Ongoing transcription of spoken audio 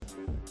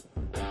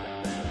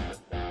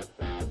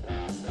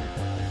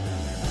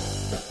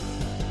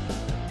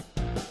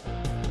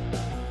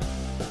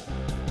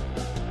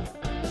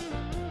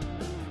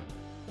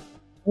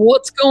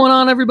What's going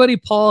on, everybody?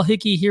 Paul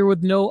Hickey here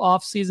with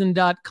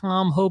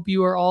nooffseason.com. Hope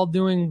you are all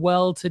doing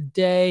well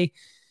today.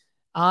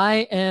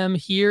 I am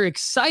here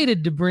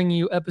excited to bring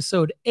you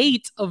episode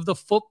 8 of the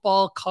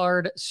Football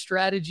Card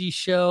Strategy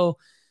Show.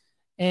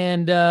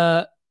 And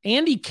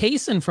Andy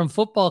Kaysen from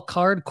Football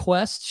Card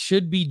Quest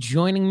should be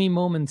joining me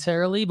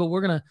momentarily, but we're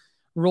going to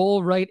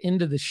roll right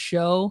into the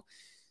show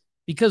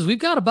because we've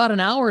got about an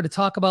hour to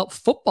talk about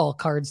football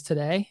cards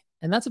today,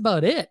 and that's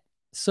about it.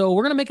 So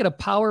we're going to make it a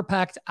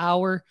power-packed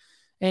hour.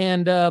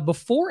 And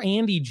before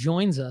Andy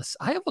joins us,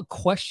 I have a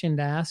question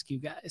to ask you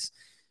guys.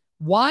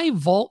 Why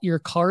vault your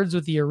cards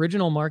with the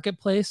original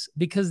marketplace?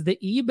 Because the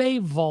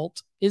eBay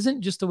vault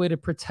isn't just a way to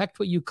protect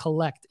what you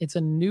collect. It's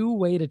a new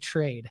way to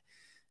trade.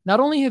 Not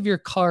only have your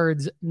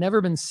cards never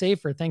been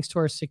safer thanks to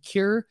our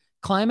secure,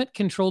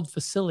 climate-controlled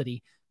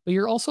facility, but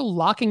you're also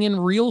locking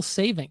in real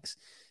savings.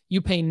 You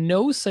pay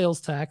no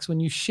sales tax when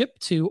you ship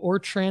to or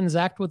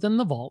transact within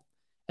the vault,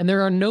 and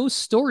there are no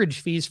storage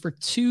fees for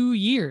 2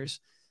 years.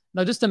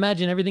 Now, just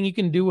imagine everything you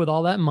can do with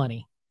all that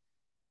money.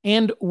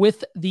 And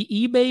with the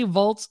eBay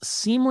Vault's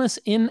seamless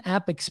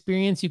in-app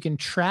experience, you can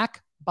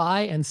track,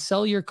 buy, and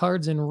sell your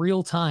cards in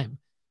real time.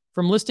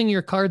 From listing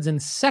your cards in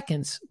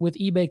seconds with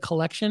eBay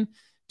Collection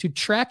to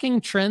tracking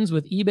trends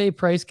with eBay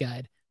Price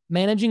Guide,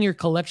 managing your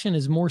collection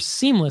is more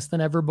seamless than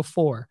ever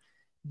before.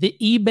 The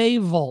eBay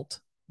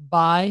Vault.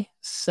 Buy,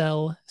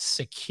 sell,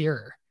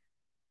 secure.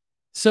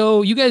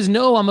 So you guys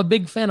know I'm a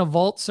big fan of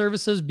vault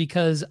services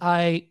because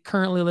I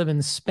currently live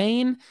in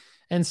Spain.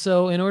 And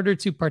so in order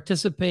to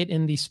participate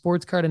in the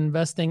sports card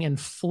investing and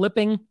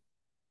flipping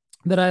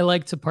that I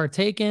like to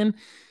partake in,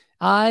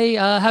 I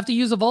have to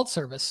use a vault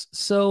service.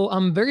 So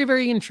I'm very,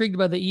 very intrigued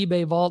by the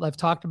eBay Vault. I've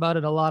talked about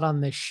it a lot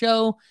on this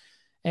show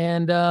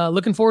and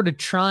looking forward to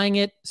trying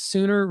it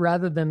sooner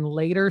rather than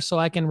later so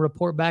I can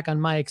report back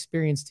on my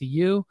experience to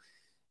you.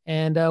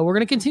 And we're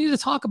going to continue to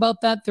talk about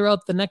that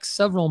throughout the next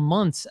several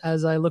months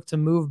as I look to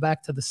move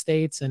back to the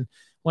States. And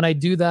when I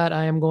do that,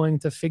 I am going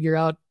to figure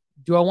out,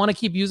 do I want to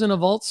keep using a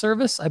vault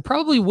service? I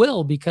probably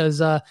will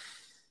because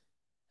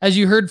as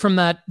you heard from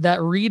that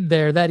read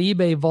there, that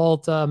eBay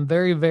Vault, I'm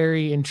very,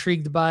 very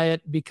intrigued by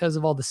it because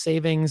of all the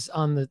savings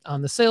on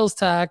the sales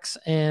tax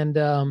and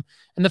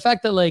the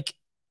fact that like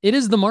it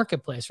is the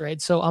marketplace,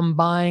 right? So I'm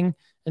buying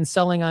and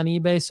selling on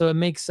eBay. So it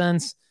makes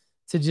sense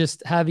to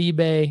just have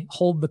eBay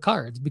hold the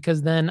cards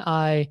because then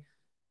I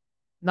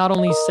not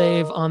only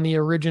save on the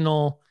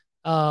original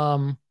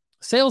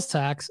sales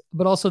tax,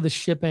 but also the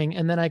shipping.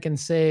 And then I can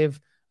save,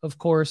 of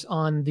course,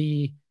 on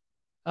the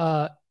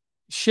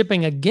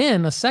shipping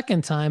again a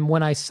second time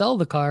when I sell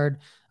the card,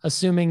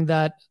 assuming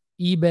that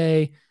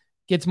eBay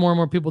gets more and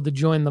more people to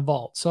join the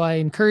vault. So I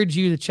encourage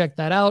you to check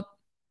that out.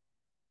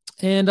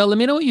 And let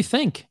me know what you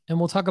think, and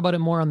we'll talk about it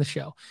more on the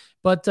show.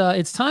 But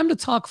it's time to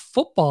talk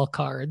football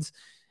cards.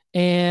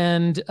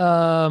 And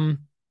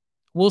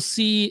we'll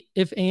see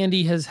if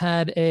Andy has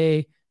had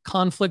a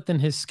conflict in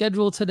his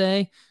schedule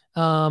today.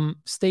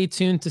 Stay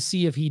tuned to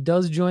see if he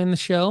does join the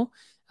show.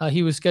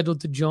 He was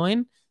scheduled to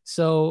join,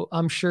 so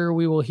I'm sure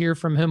we will hear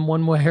from him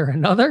one way or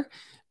another.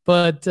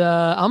 But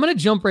I'm going to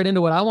jump right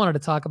into what I wanted to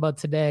talk about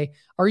today.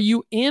 Are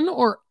you in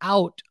or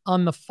out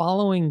on the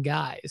following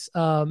guys?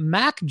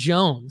 Mac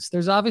Jones.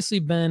 There's obviously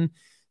been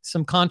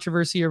some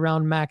controversy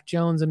around Mac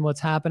Jones and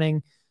what's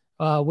happening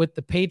with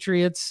the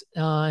Patriots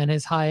and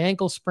his high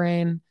ankle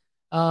sprain.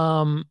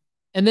 And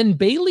then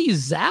Bailey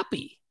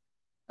Zappi.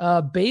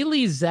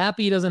 Bailey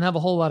Zappi doesn't have a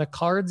whole lot of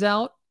cards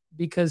out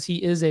because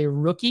he is a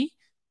rookie.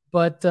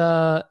 But,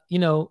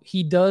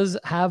 he does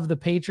have the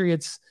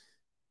Patriots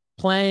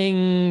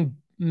playing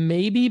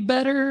maybe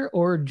better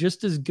or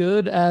just as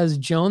good as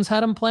Jones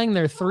had him playing.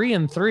 They're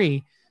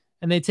 3-3,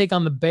 and they take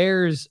on the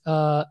Bears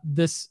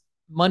this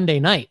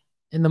Monday night.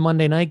 In the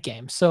Monday night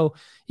game. So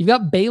you've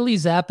got Bailey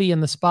Zappi in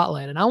the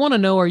spotlight. And I want to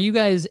know, are you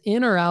guys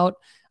in or out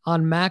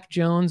on Mac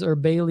Jones or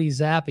Bailey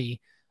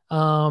Zappi?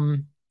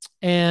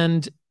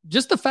 And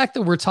just the fact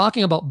that we're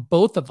talking about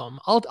both of them,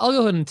 I'll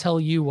go ahead and tell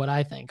you what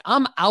I think.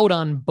 I'm out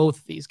on both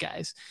of these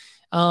guys.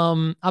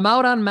 I'm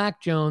out on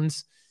Mac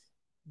Jones.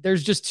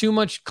 There's just too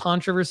much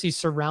controversy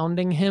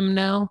surrounding him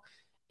now.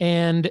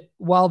 And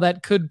while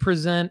that could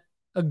present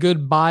a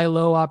good buy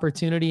low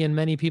opportunity in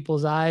many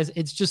people's eyes,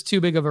 it's just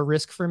too big of a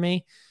risk for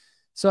me.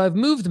 So I've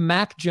moved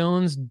Mac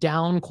Jones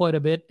down quite a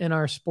bit in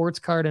our sports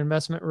card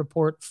investment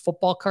report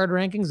football card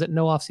rankings at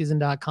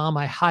nooffseason.com.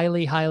 I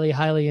highly, highly,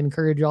 highly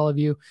encourage all of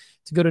you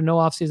to go to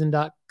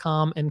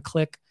nooffseason.com and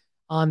click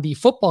on the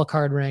football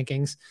card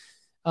rankings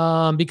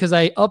because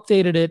I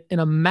updated it in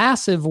a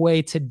massive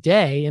way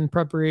today in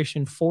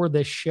preparation for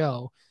this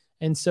show.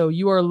 And so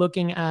you are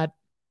looking at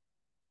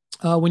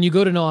when you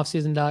go to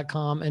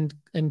nooffseason.com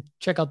and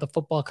check out the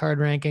football card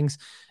rankings,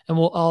 and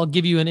I'll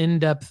give you an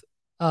in-depth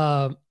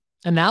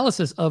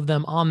analysis of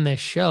them on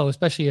this show,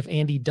 especially if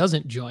Andy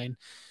doesn't join,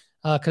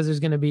 because there's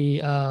going to be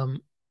a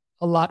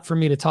lot for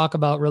me to talk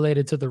about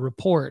related to the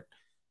report.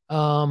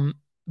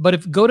 But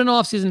if go to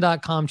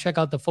nooffseason.com, check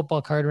out the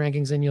football card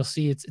rankings, and you'll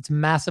see it's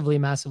massively,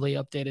 massively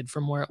updated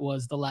from where it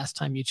was the last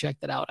time you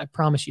checked it out. I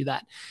promise you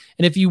that.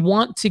 And if you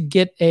want to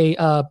get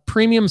a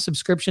premium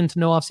subscription to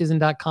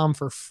nooffseason.com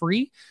for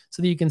free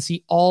so that you can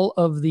see all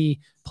of the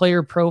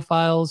player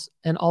profiles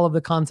and all of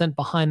the content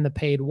behind the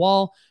paid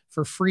wall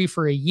for free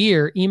for a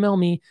year, email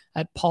me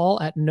at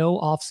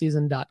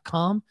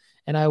paul@nooffseason.com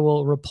and I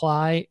will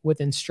reply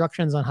with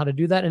instructions on how to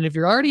do that. And if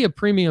you're already a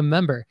premium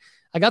member,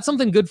 I got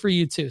something good for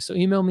you too. So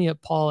email me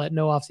at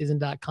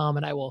paul@nooffseason.com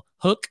and I will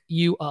hook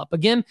you up.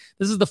 Again,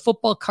 this is the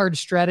Football Card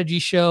Strategy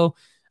Show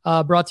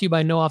brought to you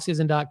by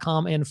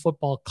nooffseason.com and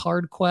Football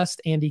Card Quest.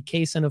 Andy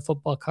Kaysen of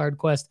Football Card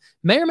Quest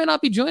may or may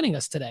not be joining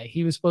us today.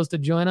 He was supposed to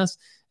join us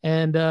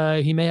and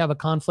he may have a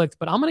conflict,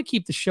 but I'm going to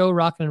keep the show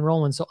rocking and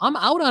rolling. So I'm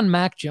out on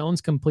Mac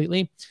Jones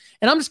completely.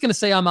 And I'm just going to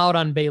say I'm out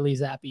on Bailey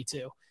Zappi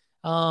too.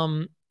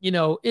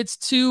 It's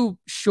too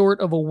short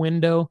of a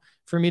window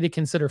for me to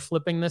consider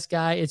flipping this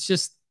guy.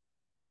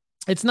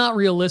 It's not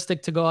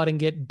realistic to go out and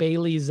get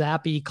Bailey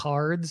Zappi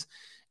cards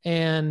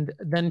and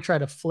then try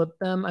to flip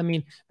them. I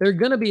mean, they're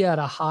going to be at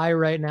a high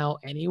right now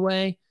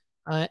anyway.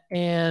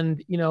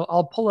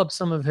 I'll pull up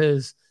some of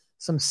his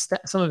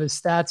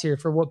stats here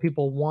for what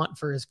people want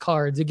for his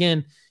cards.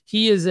 Again,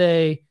 he is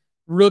a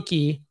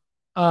rookie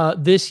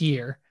this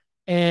year.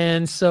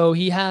 And so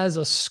he has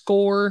a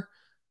score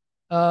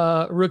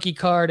rookie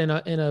card in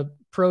a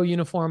pro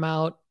uniform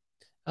out.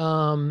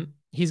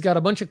 He's got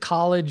a bunch of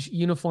college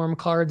uniform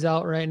cards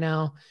out right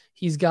now.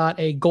 He's got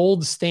a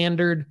gold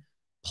standard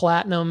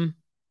platinum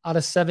out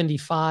of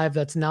 75.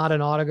 That's not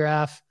an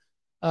autograph.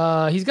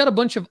 He's got a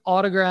bunch of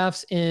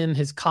autographs in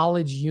his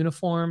college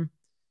uniform.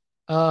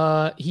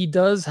 He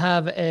does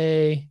have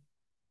a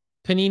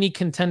Panini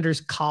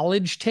Contenders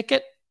college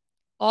ticket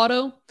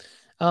auto.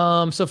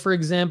 So for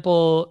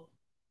example,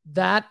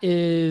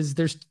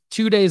 there's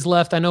 2 days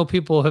left. I know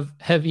people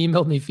have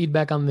emailed me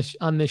feedback on this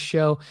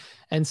show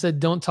and said,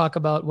 don't talk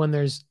about when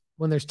there's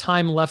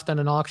time left on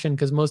an auction,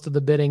 because most of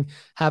the bidding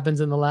happens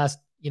in the last,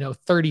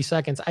 30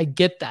 seconds. I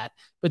get that.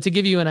 But to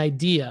give you an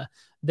idea,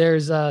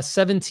 there's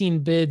 17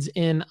 bids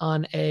in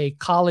on a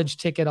college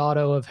ticket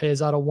auto of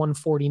his out of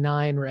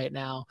 149 right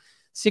now.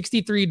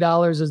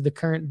 $63 is the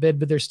current bid,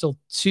 but there's still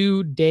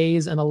 2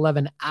 days and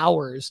 11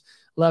 hours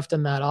left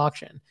in that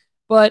auction.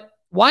 But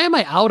why am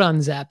I out on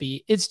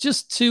Zappi? It's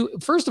just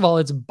first of all,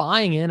 it's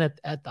buying in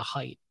at the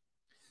height.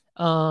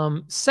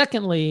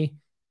 Secondly,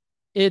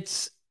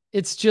 it's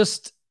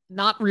just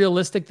not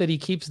realistic that he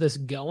keeps this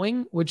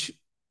going, which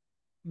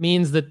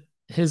means that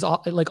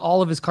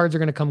all of his cards are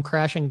going to come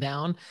crashing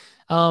down.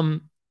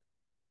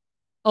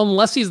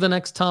 Unless he's the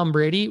next Tom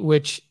Brady,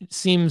 which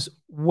seems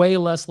way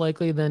less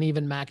likely than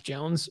even Mac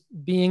Jones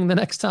being the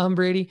next Tom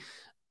Brady.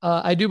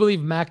 I do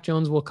believe Mac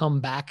Jones will come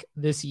back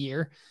this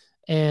year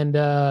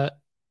and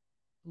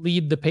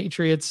lead the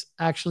Patriots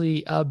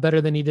actually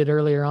better than he did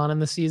earlier on in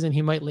the season.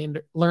 He might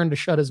learn to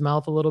shut his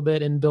mouth a little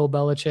bit in Bill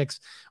Belichick's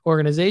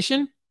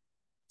organization,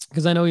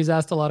 because I know he's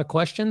asked a lot of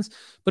questions.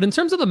 But in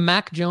terms of the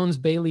Mac Jones,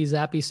 Bailey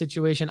Zappi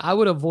situation, I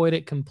would avoid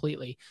it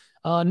completely.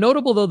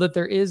 Notable, though, that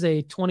there is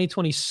a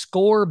 2020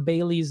 Score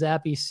Bailey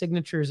Zappi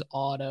Signatures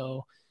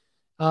auto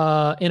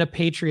in a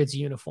Patriots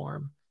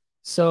uniform.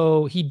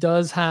 So he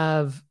does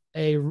have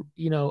a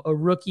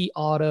rookie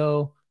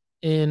auto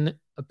in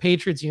a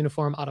Patriots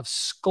uniform out of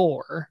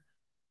Score.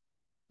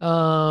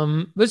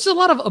 But it's a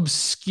lot of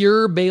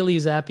obscure Bailey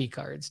Zappi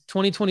cards.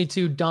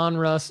 2022 Don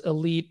Russ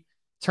Elite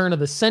Turn of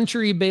the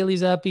Century Bailey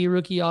Zappi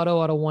rookie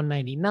auto out of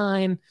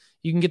 199.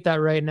 You can get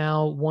that right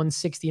now,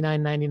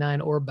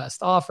 $169.99 or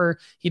best offer.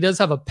 He does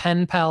have a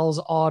Pen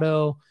Pals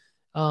auto.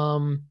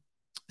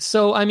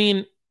 So, I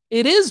mean,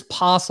 it is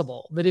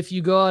possible that if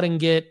you go out and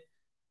get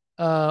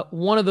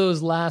one of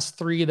those last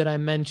three that I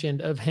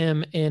mentioned of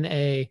him in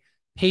a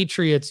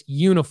Patriots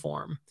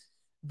uniform,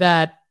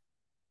 that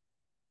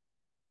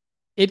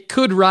it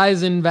could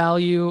rise in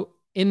value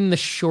in the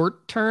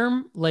short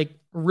term, like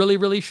really,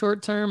 really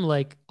short term,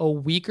 like a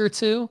week or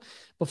two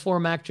before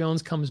Mac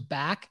Jones comes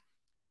back.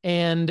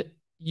 And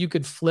you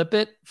could flip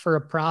it for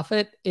a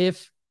profit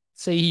if,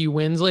 say, he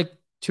wins like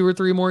 2 or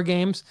 3 more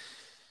games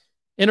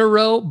in a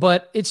row,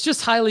 but it's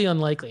just highly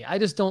unlikely. I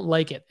just don't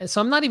like it. So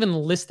I'm not even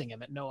listing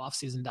him at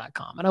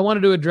nooffseason.com. And I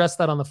wanted to address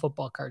that on the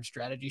Football Card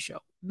Strategy Show.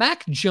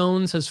 Mac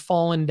Jones has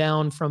fallen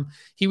down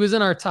he was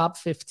in our top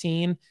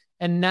 15.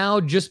 And now,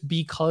 just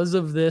because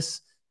of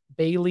this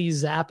Bailey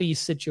Zappi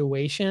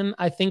situation,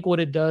 I think what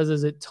it does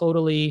is it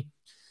totally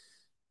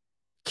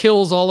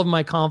kills all of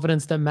my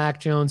confidence that Mac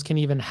Jones can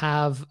even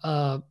have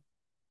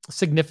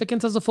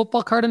significance as a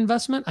football card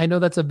investment. I know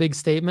that's a big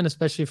statement,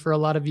 especially for a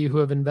lot of you who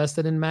have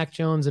invested in Mac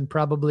Jones and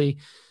probably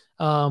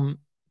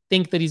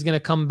think that he's going to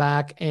come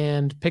back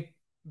and pick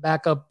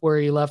back up where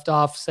he left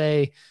off,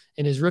 say,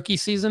 in his rookie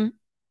season.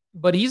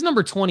 But he's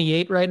number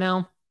 28 right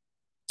now,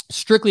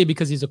 strictly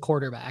because he's a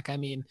quarterback. I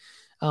mean,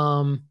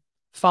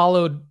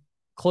 followed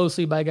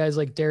closely by guys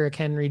like Derrick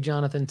Henry,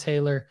 Jonathan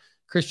Taylor,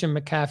 Christian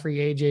McCaffrey,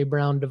 A.J.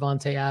 Brown,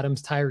 Devontae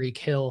Adams, Tyreek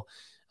Hill,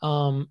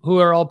 who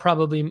are all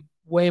probably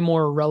way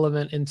more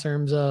relevant in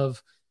terms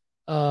of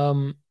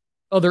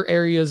other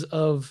areas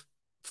of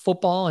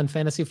football and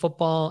fantasy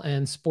football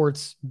and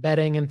sports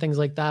betting and things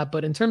like that.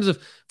 But in terms of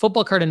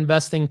football card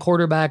investing,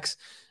 quarterbacks,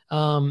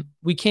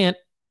 we can't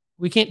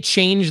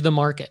change the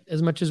market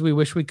as much as we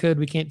wish we could.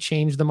 We can't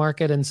change the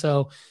market. And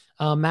so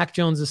Mac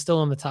Jones is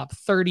still in the top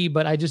 30,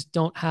 but I just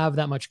don't have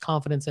that much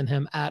confidence in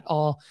him at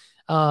all.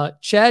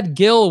 Chad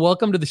Gill,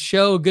 welcome to the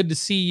show. Good to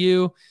see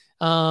you.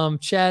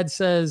 Chad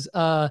says,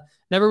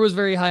 never was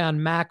very high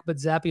on Mac, but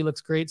Zappe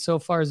looks great so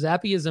far.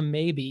 Zappe is a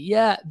maybe.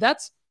 Yeah,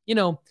 that's,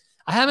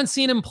 I haven't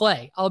seen him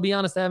play. I'll be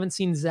honest, I haven't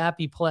seen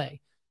Zappe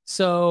play.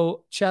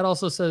 So Chad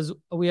also says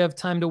we have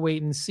time to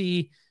wait and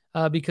see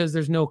because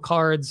there's no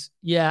cards.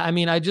 Yeah, I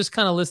mean, I just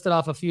kind of listed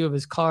off a few of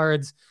his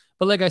cards,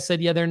 but like I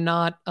said, yeah, they're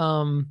not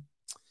going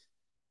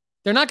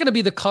to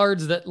be the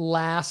cards that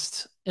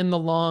last in the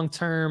long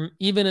term,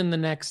 even in the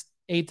next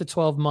 8 to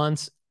 12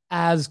 months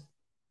as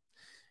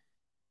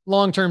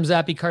long-term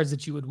Zappe cards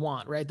that you would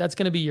want, right? That's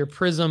going to be your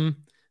Prism.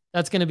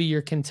 That's going to be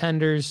your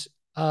Contenders,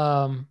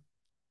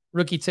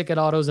 rookie ticket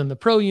autos in the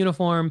pro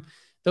uniform.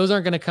 Those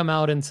aren't going to come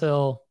out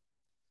until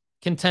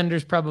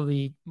Contenders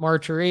probably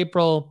March or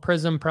April.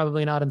 Prism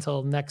probably not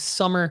until next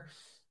summer.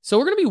 So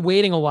we're going to be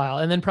waiting a while.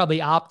 And then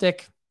probably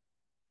Optic.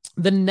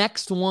 The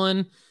next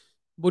one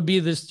would be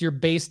your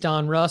base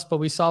Donruss, but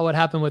we saw what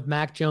happened with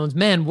Mac Jones.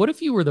 Man, what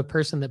if you were the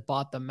person that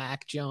bought the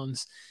Mac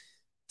Jones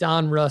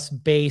Donruss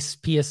base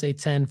PSA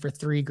 10 for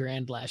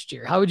 $3,000 last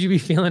year? How would you be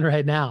feeling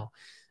right now?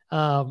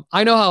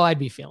 I know how I'd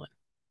be feeling.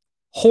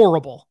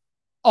 Horrible.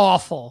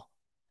 Awful.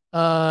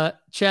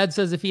 Chad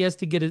says if he had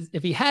to get his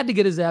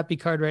Zappe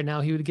card right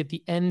now, he would get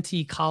the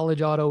NT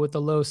college auto with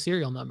the low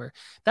serial number.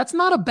 That's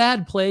not a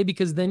bad play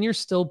because then you're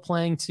still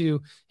playing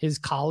to his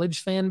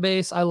college fan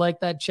base. I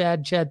like that,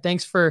 Chad. Chad,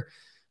 thanks for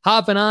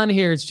hopping on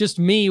here. It's just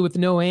me with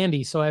no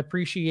Andy, so I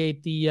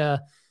appreciate the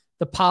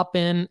pop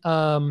in.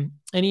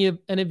 Any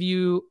of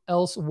you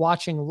else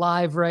watching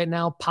live right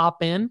now,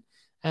 pop in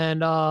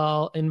and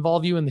I'll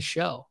involve you in the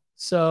show.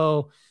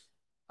 So,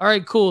 all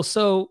right, cool.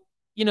 So,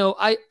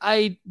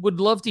 I would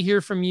love to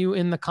hear from you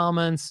in the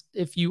comments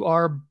if you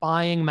are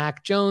buying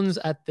Mac Jones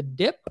at the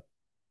dip.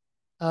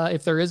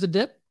 If there is a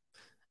dip,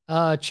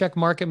 check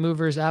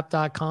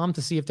marketmoversapp.com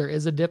to see if there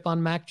is a dip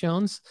on Mac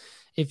Jones.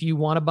 If you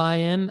want to buy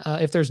in,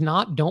 if there's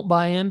not, don't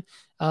buy in.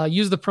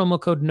 Use the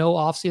promo code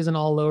NOOFFSEASON,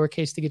 all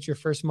lowercase, to get your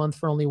first month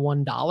for only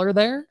 $1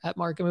 there at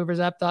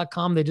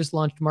marketmoversapp.com. They just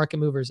launched Market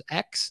Movers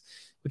X,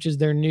 which is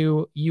their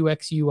new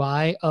UX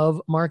UI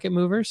of Market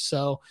Movers.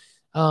 So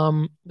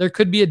there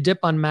could be a dip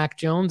on Mac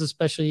Jones,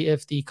 especially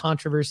if the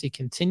controversy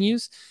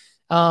continues.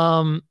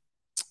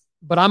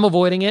 But I'm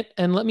avoiding it.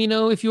 And let me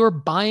know if you're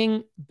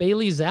buying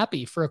Bailey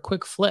Zappe for a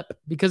quick flip,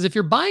 because if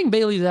you're buying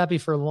Bailey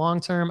Zappe for long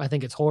term, I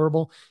think it's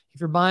horrible. If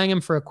you're buying him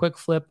for a quick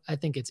flip, I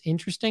think it's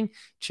interesting.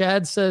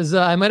 Chad says,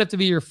 I might have to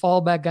be your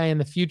fallback guy in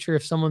the future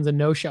if someone's a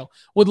no-show.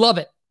 Would love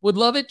it. Would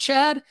love it,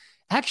 Chad.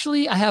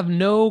 Actually, I have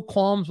no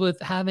qualms with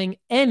having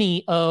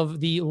any of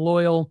the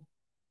loyal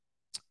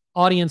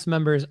audience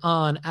members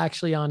on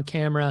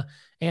camera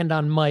and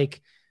on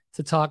mic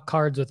to talk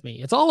cards with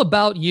me. It's all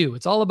about you.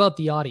 It's all about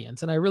the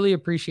audience. And I really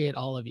appreciate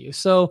all of you.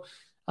 So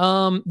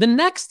the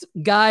next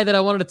guy that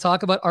I wanted to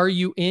talk about, are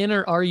you in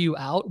or are you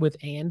out with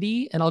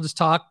Andy? And I'll just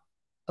talk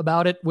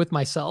about it with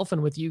myself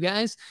and with you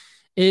guys,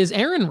 is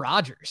Aaron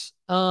Rodgers.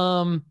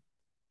 I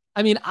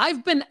mean,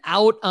 I've been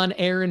out on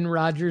Aaron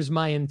Rodgers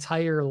my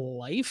entire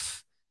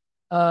life,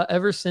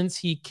 ever since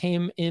he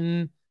came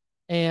in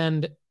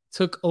and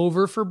took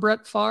over for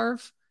Brett Favre.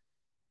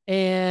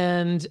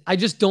 And I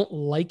just don't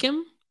like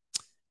him.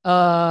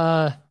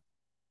 However,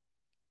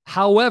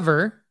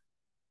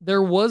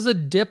 there was a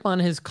dip on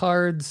his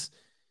cards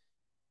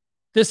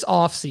this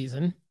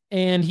offseason,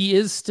 and he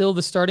is still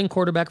the starting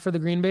quarterback for the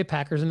Green Bay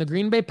Packers. And the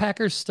Green Bay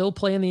Packers still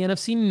play in the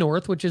NFC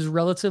North, which is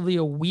relatively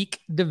a weak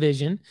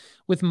division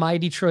with my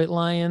Detroit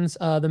Lions,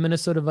 the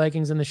Minnesota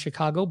Vikings, and the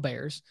Chicago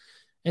Bears.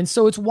 And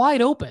so it's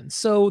wide open.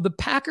 So the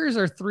Packers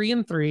are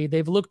 3-3.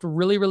 They've looked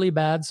really, really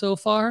bad so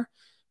far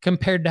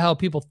compared to how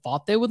people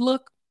thought they would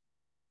look.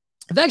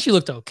 They've actually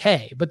looked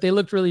okay, but they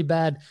looked really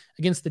bad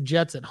against the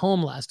Jets at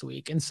home last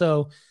week. And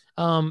so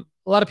a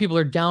lot of people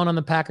are down on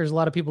the Packers. A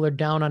lot of people are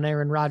down on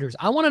Aaron Rodgers.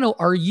 I want to know,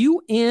 are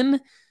you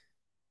in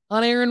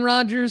on Aaron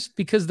Rodgers?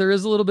 Because there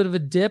is a little bit of a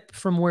dip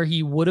from where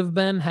he would have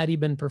been had he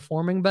been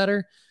performing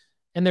better.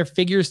 And there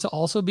figures to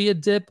also be a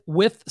dip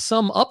with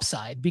some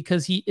upside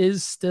because he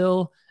is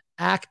still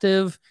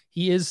active.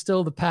 He is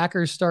still the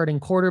Packers starting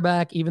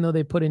quarterback, even though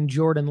they put in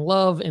Jordan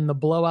Love in the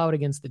blowout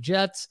against the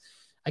Jets.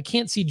 I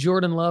can't see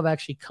Jordan Love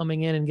actually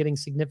coming in and getting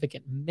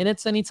significant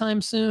minutes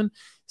anytime soon.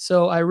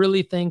 So I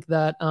really think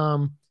that,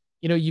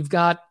 you've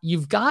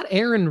got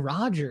Aaron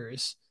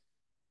Rodgers,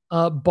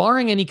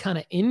 barring any kind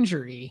of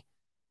injury,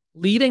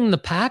 leading the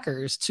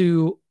Packers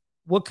to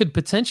what could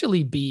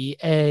potentially be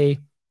a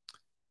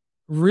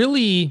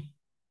really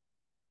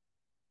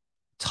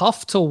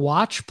tough to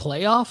watch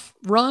playoff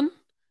run,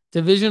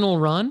 divisional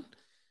run.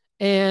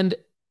 But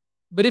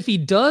if he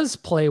does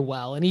play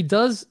well and he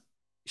does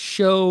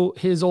show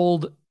his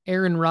old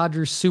Aaron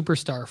Rodgers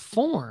superstar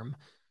form,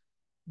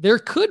 there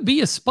could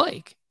be a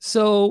spike.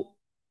 So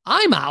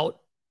I'm out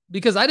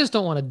because I just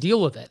don't want to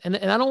deal with it. And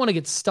I don't want to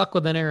get stuck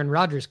with an Aaron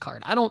Rodgers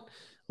card. I don't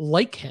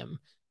like him.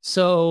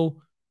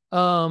 So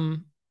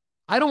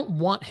I don't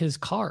want his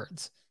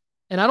cards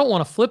and I don't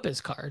want to flip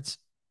his cards.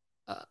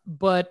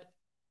 But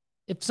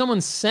if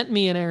someone sent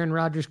me an Aaron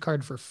Rodgers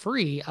card for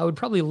free, I would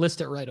probably list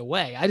it right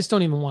away. I just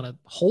don't even want to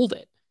hold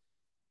it.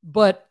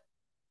 But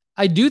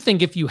I do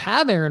think if you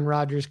have Aaron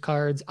Rodgers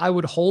cards, I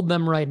would hold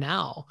them right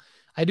now.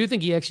 I do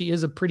think he actually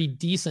is a pretty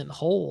decent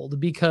hold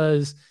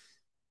because,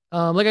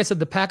 like I said,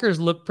 the Packers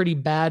look pretty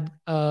bad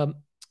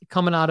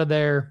coming out of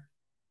their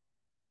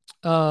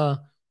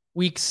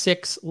week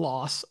 6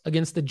 loss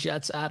against the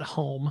Jets at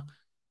home.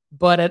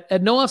 But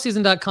at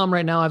nooffseason.com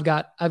right now, I've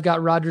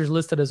got Rodgers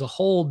listed as a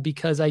hold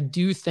because I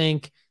do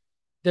think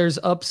there's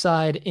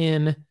upside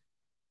in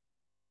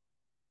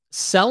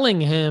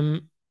selling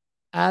him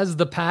as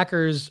the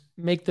Packers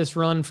make this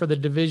run for the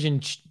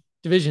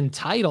division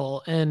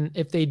title. And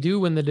if they do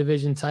win the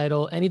division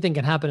title, anything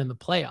can happen in the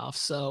playoffs.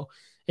 So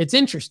it's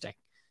interesting.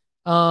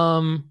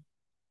 So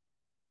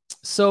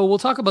we'll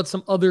talk about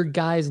some other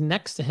guys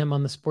next to him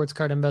on the Sports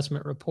Card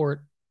Investment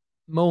Report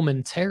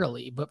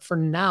momentarily. But for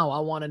now, I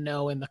want to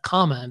know in the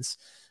comments,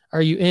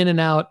 are you in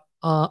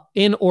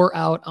or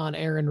out on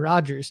Aaron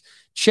Rodgers?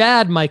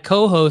 Chad, my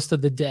co-host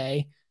of the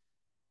day,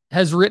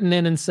 has written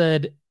in and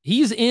said,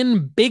 he's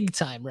in big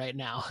time right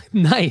now.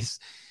 Nice.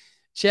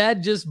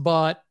 Chad just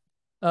bought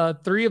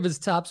 3 of his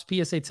Topps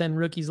PSA 10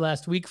 rookies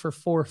last week for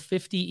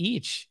 $450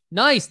 each.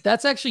 Nice.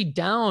 That's actually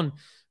down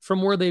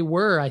from where they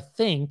were, I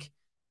think.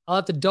 I'll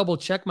have to double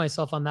check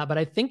myself on that, but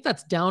I think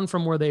that's down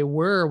from where they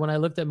were when I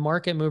looked at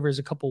Market Movers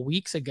a couple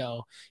weeks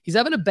ago. He's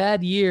having a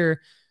bad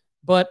year,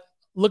 but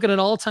look at an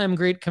all-time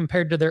great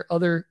compared to their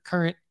other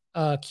current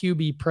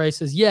QB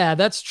prices. Yeah,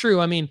 that's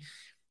true. I mean,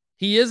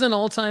 he is an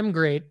all-time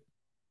great,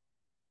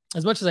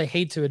 as much as I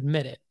hate to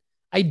admit it.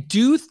 I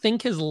do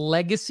think his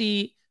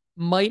legacy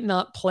might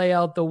not play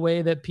out the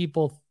way that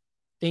people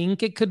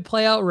think it could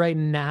play out right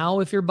now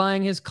if you're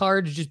buying his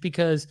cards, just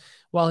because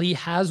while he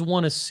has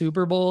won a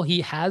Super Bowl,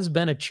 he has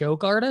been a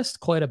choke artist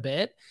quite a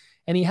bit,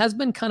 and he has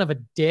been kind of a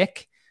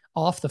dick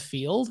off the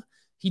field.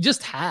 He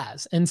just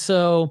has. And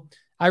so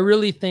I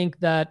really think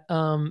that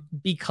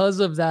because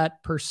of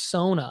that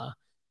persona,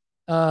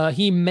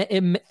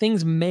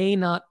 things may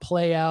not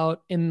play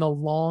out in the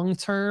long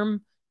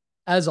term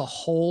as a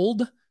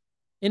hold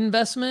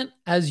investment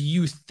as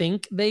you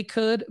think they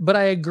could. But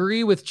I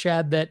agree with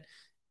Chad that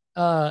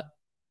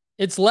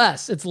it's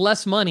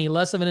less money,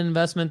 less of an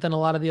investment than a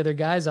lot of the other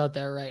guys out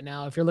there right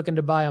now. If you're looking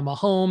to buy a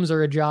Mahomes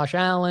or a Josh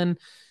Allen,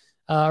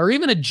 or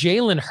even a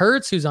Jalen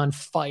Hurts, who's on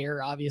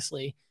fire,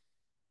 obviously,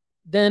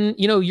 then,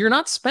 you're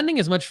not spending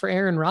as much for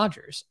Aaron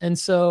Rodgers. And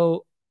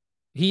so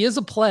he is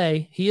a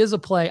play.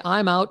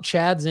 I'm out.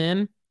 Chad's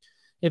in.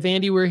 If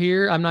Andy were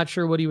here, I'm not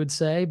sure what he would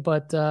say,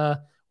 but we're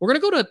going to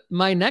go to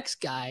my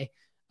next guy.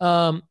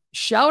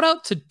 Shout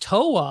out to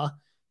Toa.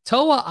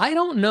 Toa, I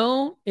don't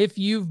know if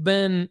you've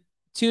been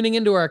tuning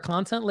into our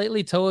content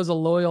lately. Toa is a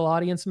loyal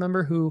audience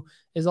member who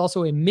is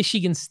also a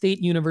Michigan State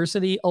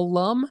University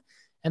alum.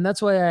 And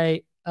that's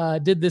why I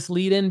did this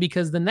lead in,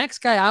 because the next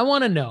guy I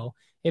want to know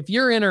if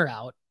you're in or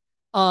out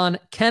on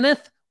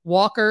Kenneth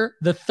Walker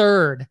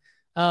III,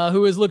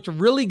 who has looked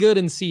really good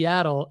in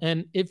Seattle.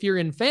 And if you're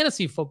in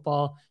fantasy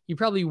football, you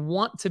probably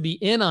want to be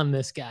in on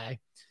this guy.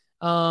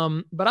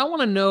 But I want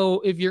to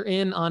know if you're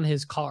in on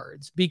his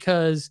cards,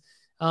 because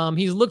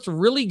he's looked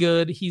really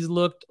good. He's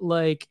looked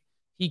like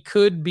he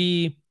could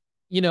be,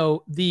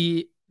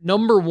 the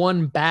number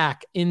 1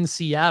 back in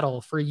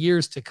Seattle for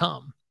years to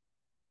come.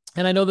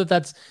 And I know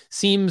that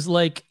seems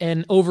like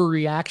an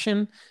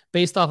overreaction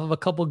based off of a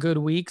couple good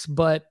weeks,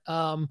 but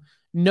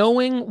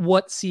knowing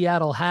what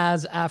Seattle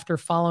has after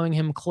following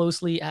him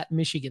closely at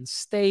Michigan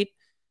State,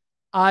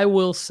 I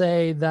will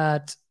say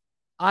that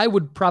I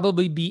would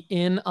probably be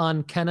in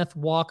on Kenneth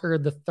Walker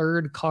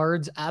III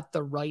cards at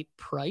the right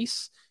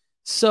price.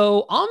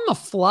 So on the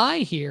fly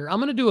here, I'm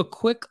going to do a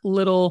quick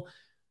little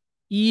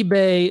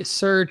eBay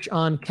search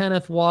on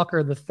Kenneth Walker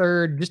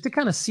III just to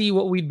kind of see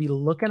what we'd be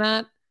looking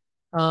at.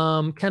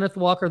 Kenneth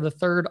Walker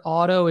III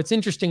auto. It's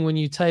interesting when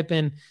you type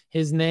in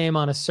his name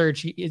on a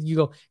search, you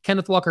go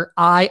Kenneth Walker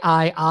III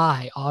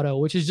auto,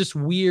 which is just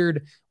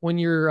weird when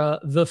you're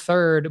the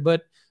third,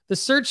 but the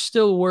search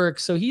still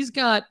works. So he's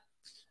got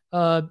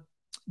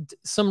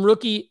some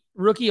rookie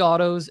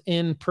autos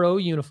in pro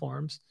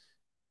uniforms.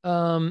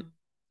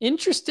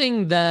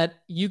 Interesting that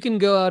you can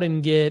go out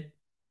and get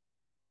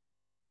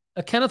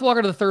a Kenneth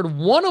Walker III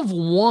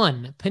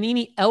 1/1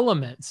 Panini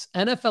Elements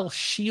NFL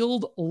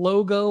Shield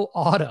logo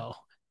auto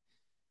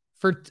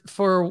for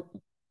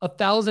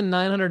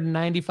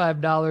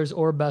 $1,995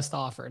 or best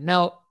offer.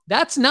 Now,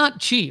 that's not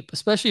cheap,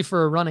 especially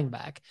for a running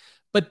back,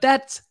 but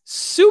that's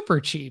super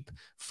cheap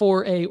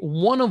for a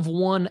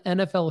 1/1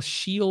 NFL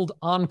Shield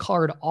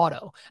on-card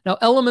auto. Now,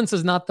 Elements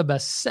is not the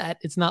best set.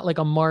 It's not like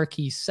a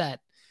marquee set,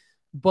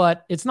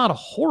 but it's not a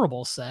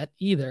horrible set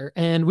either.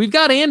 And we've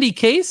got Andy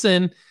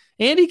Kaysen.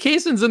 Andy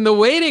Kaysen's in the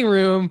waiting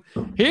room.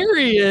 Here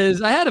he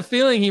is. I had a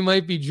feeling he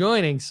might be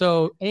joining.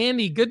 So,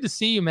 Andy, good to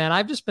see you, man.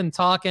 I've just been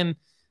talking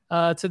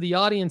to the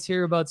audience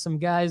here about some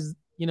guys,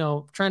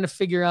 trying to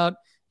figure out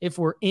if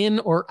we're in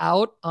or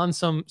out on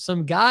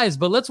some guys.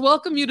 But let's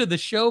welcome you to the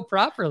show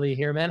properly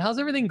here, man. How's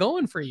everything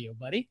going for you,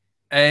 buddy?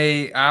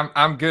 Hey,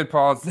 I'm good,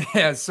 Paul.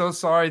 Yeah, so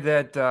sorry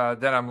that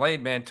I'm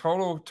late, man.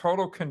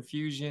 Total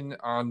confusion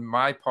on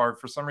my part.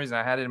 For some reason,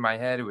 I had it in my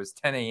head. It was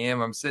 10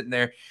 a.m. I'm sitting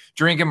there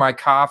drinking my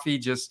coffee,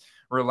 just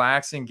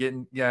relaxing,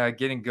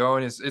 getting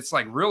going. It's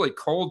like really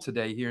cold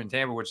today here in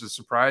Tampa, which is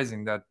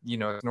surprising. That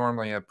it's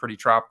normally a pretty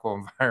tropical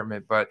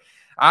environment, but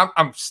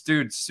I'm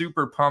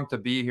super pumped to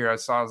be here. I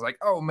was like,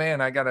 oh man,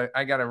 I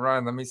gotta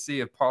run. Let me see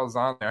if Paul's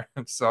on there.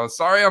 So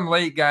sorry I'm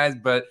late, guys,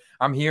 but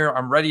I'm here.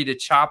 I'm ready to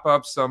chop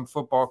up some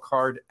football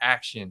card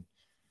action.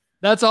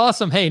 That's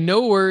awesome. Hey,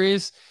 no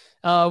worries.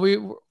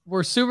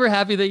 We're super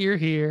happy that you're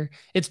here.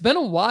 It's been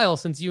a while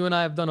since you and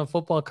I have done a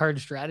football card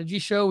strategy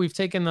show. We've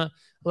taken the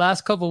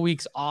last couple of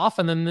weeks off,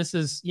 and then this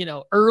is,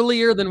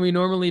 earlier than we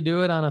normally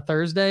do it on a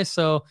Thursday.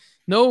 So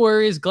no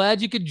worries.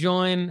 Glad you could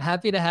join.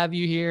 Happy to have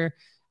you here.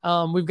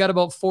 We've got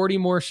about 40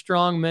 more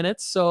strong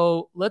minutes,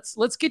 so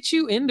let's get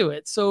you into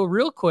it. So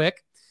real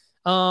quick,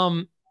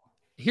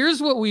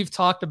 here's what we've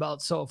talked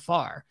about so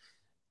far.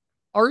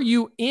 Are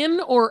you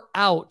in or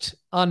out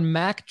on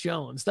Mac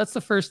Jones? That's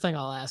the first thing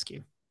I'll ask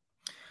you.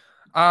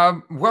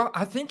 Well,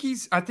 I think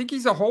he's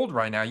a hold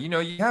right now.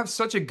 You have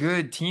such a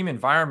good team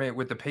environment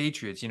with the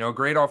Patriots.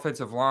 Great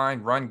offensive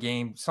line, run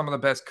game, some of the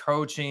best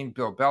coaching.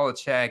 Bill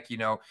Belichick.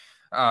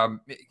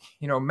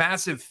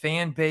 Massive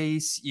fan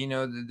base.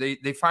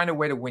 They find a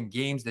way to win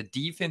games. The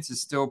defense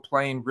is still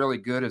playing really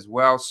good as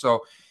well.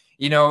 So,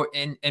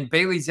 and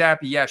Bailey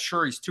Zappi, yeah,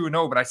 sure, he's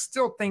 2-0, but I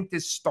still think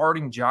this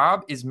starting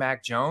job is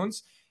Mac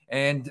Jones.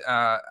 And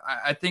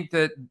I think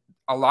that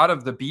a lot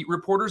of the beat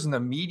reporters and the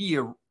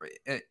media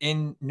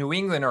in New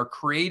England are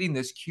creating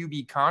this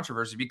QB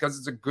controversy because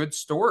it's a good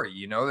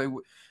story.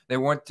 They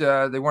want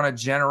to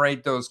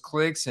generate those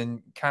clicks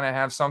and kind of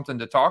have something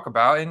to talk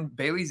about. And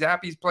Bailey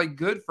Zappi's played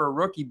good for a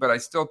rookie, but I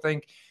still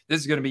think this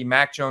is going to be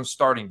Mac Jones'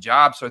 starting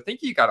job. So I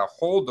think you got to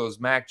hold those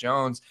Mac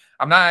Jones.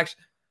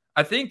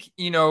 I think,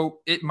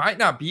 it might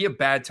not be a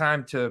bad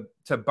time to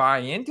buy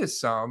into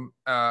some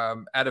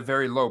at a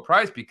very low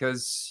price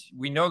because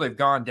we know they've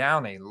gone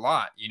down a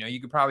lot.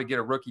 You could probably get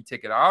a rookie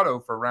ticket auto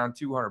for around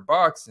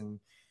 $200. And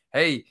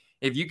hey,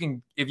 if you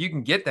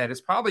can get that,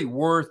 it's probably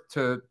worth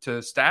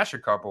to stash a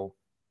couple.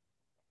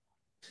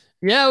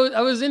 Yeah,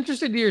 I was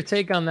interested to your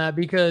take on that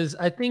because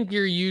I think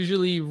you're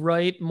usually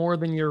right more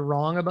than you're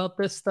wrong about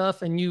this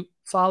stuff, and you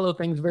follow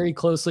things very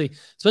closely,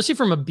 especially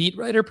from a beat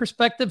writer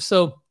perspective.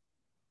 So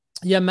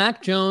yeah,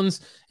 Mac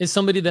Jones is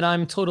somebody that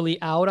I'm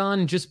totally out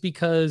on just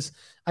because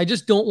I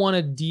just don't want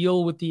to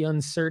deal with the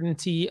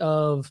uncertainty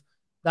of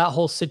that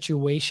whole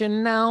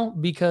situation now,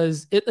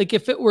 because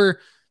if it were,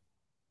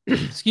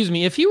 excuse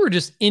me, if he were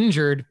just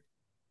injured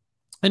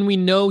and we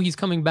know he's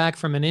coming back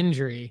from an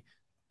injury,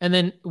 and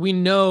then we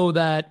know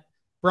that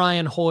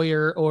Brian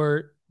Hoyer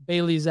or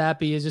Bailey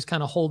Zappi is just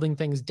kind of holding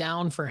things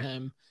down for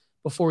him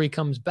before he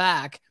comes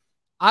back,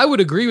 I would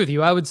agree with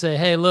you. I would say,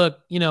 hey, look,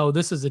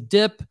 this is a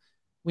dip.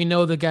 We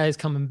know the guy's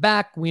coming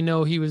back. We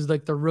know he was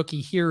like the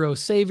rookie hero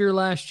savior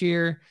last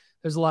year.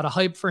 There's a lot of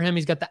hype for him.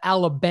 He's got the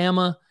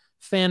Alabama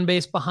fan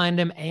base behind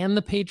him and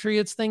the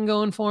Patriots thing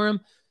going for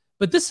him.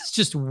 But this is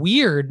just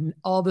weird,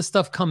 all this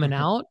stuff coming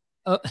out.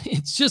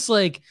 It's just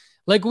like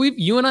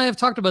you and I have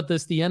talked about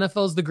this. The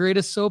NFL is the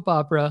greatest soap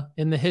opera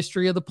in the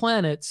history of the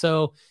planet.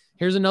 So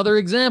here's another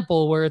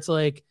example where it's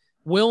like,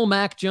 will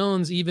Mac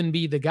Jones even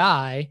be the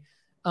guy?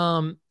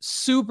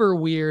 Super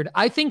weird.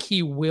 I think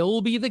he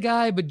will be the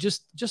guy, but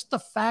just the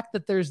fact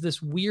that there's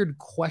this weird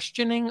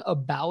questioning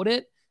about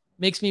it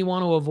makes me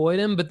want to avoid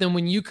him. But then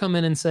when you come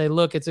in and say,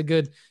 look, it's a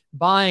good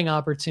buying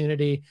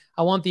opportunity,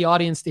 I want the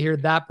audience to hear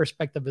that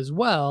perspective as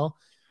well.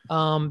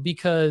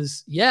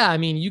 Because yeah, I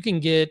mean, you can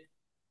get,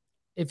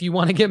 if you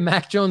want to get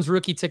Mac Jones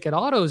rookie ticket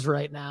autos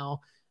right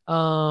now,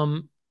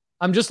 I'm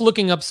just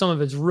looking up some of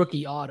his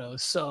rookie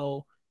autos.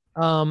 So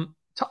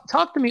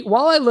talk to me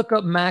while I look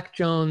up Mac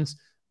Jones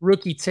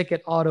rookie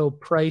ticket auto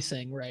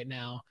pricing right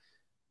now.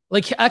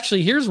 Like,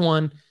 actually, here's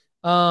one.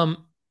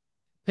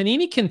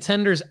 Panini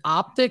Contenders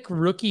Optic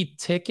rookie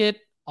ticket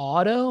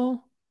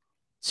auto,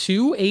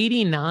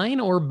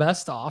 $289 or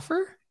best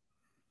offer.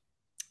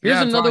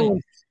 Here's another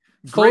one.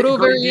 Photo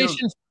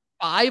variations,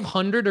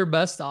 $500 or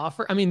best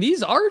offer. I mean,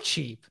 these are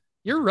cheap.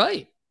 You're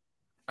right.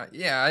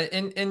 Yeah,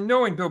 and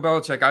knowing Bill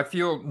Belichick, I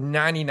feel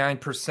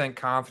 99%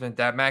 confident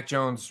that Mac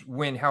Jones,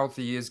 when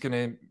healthy, is going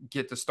to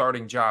get the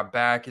starting job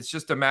back. It's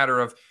just a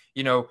matter of,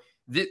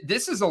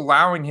 this is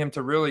allowing him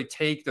to really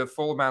take the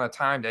full amount of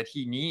time that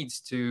he needs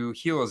to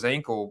heal his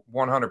ankle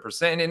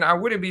 100%. And I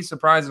wouldn't be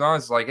surprised if I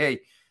was like, hey,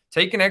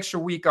 take an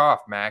extra week off,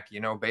 Mac.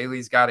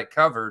 Bailey's got it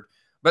covered.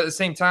 But at the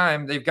same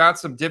time, they've got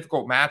some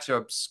difficult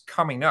matchups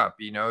coming up.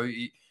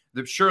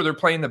 Sure, they're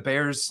playing the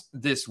Bears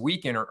this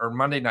weekend or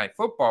Monday Night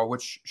Football,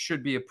 which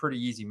should be a pretty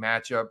easy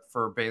matchup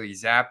for Bailey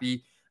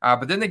Zappi.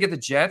 But then they get the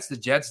Jets. The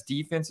Jets'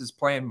 defense is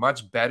playing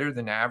much better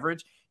than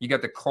average. You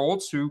got the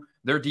Colts, who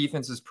their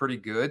defense is pretty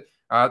good.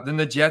 Then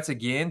the Jets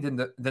again,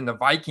 then the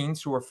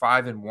Vikings, who are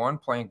 5-1,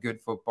 playing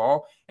good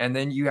football, and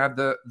then you have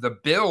the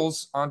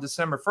Bills on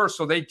December 1st.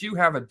 So they do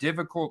have a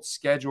difficult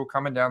schedule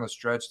coming down the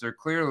stretch. They're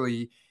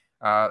clearly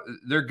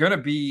they're going to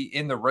be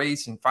in the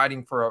race and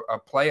fighting for a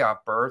playoff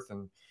berth.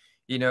 And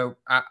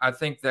I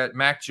think that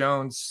Mac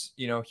Jones,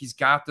 he's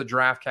got the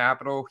draft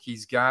capital,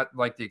 he's got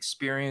like the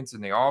experience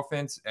in the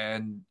offense,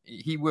 and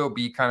he will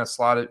be kind of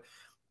slotted.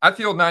 I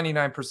feel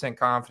 99%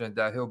 confident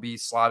that he'll be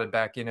slotted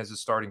back in as a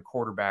starting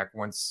quarterback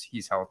once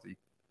he's healthy.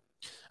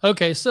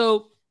 Okay,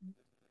 so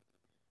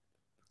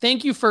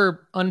thank you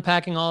for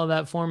unpacking all of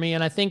that for me.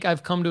 And I think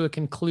I've come to a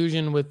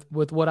conclusion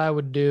with what I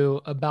would do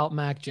about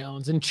Mac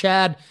Jones. And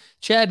Chad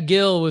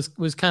Gill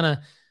was kind of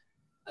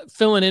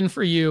filling in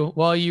for you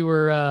while you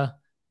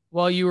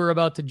were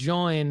about to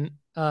join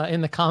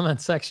in the comment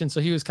section. So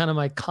he was kind of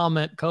my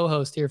comment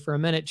co-host here for a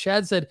minute.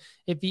 Chad said,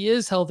 if he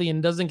is healthy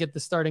and doesn't get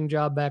the starting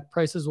job back,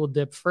 prices will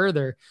dip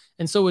further.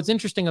 And so what's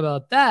interesting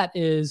about that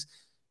is,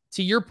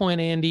 to your point,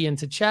 Andy, and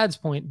to Chad's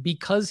point,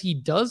 because he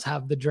does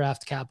have the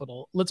draft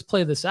capital, let's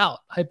play this out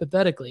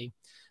hypothetically.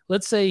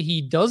 Let's say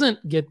he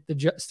doesn't get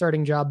the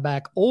starting job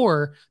back,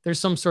 or there's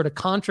some sort of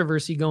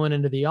controversy going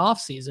into the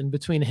offseason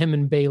between him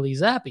and Bailey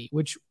Zappi,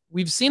 which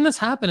we've seen this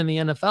happen in the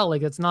NFL.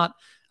 Like, it's not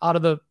out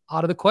of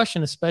the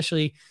question,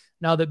 especially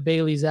now that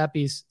Bailey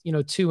Zappi's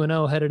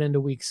 2-0 headed into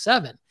week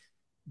 7.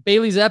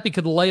 Bailey Zappi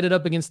could light it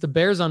up against the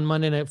Bears on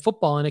Monday Night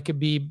Football, and it could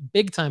be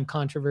big time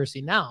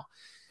controversy. Now,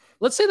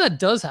 let's say that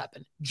does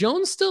happen.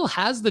 Jones still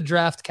has the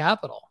draft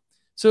capital.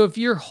 So if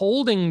you're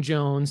holding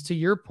Jones, to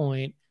your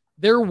point,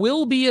 there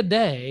will be a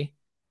day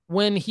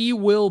when he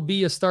will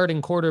be a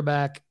starting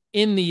quarterback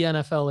in the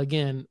NFL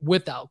again,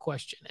 without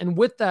question. And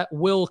with that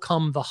will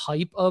come the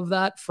hype of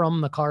that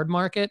from the card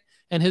market,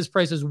 and his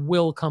prices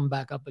will come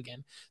back up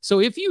again. So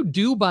if you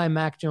do buy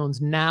Mac Jones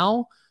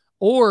now,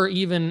 or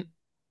even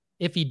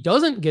if he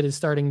doesn't get his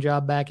starting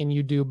job back and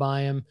you do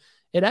buy him,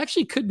 it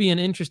actually could be an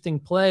interesting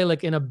play,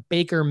 like in a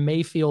Baker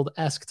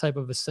Mayfield-esque type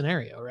of a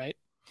scenario, right?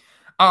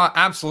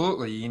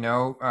 Absolutely.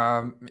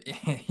 Yeah,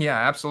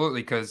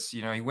 absolutely. Because,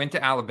 he went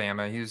to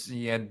Alabama.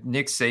 He had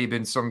Nick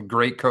Saban, some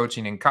great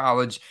coaching in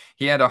college.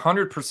 He had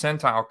 100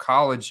 percentile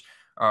college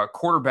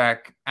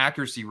quarterback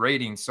accuracy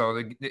rating.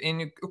 So,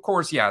 and of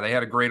course, yeah, they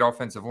had a great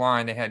offensive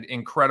line. They had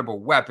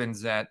incredible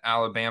weapons at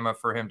Alabama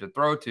for him to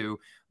throw to.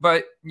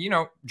 But,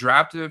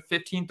 drafted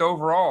 15th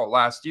overall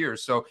last year.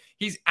 So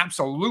he's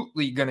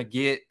absolutely going to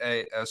get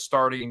a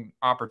starting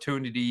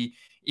opportunity.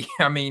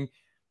 I mean,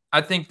 I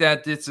think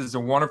that this is a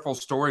wonderful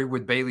story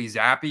with Bailey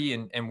Zappi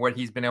and what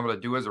he's been able to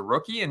do as a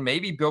rookie. And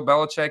maybe Bill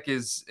Belichick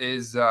is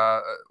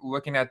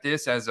looking at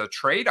this as a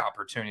trade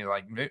opportunity.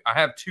 Like, I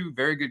have 2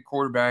 very good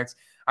quarterbacks.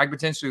 I could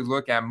potentially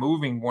look at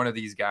moving one of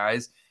these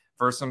guys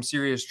for some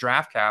serious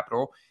draft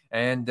capital.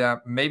 And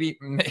maybe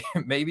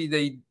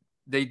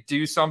they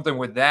do something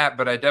with that.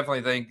 But I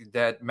definitely think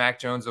that Mac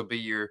Jones will be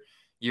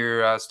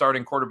your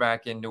starting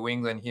quarterback in New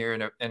England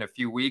here in a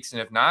few weeks.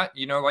 And if not,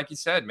 like you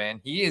said,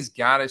 man, he has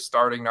got a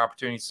starting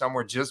opportunity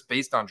somewhere just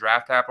based on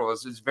draft capital.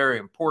 This is very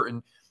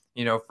important,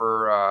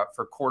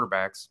 for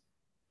quarterbacks.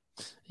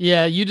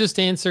 Yeah, you just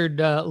answered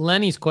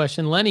Lenny's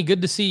question. Lenny,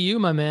 good to see you,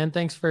 my man.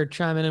 Thanks for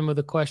chiming in with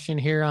a question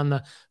here on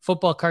the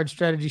Football Card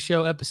Strategy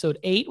Show, episode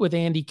 8 with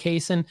Andy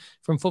Kaysen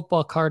from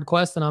Football Card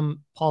Quest. And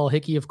I'm Paul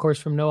Hickey, of course,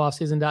 from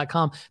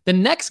nooffseason.com. The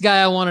next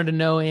guy I wanted to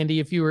know, Andy,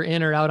 if you were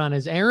in or out on,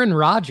 is Aaron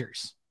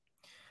Rodgers.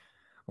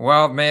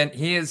 Well, man,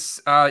 he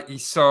is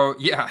so,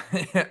 yeah.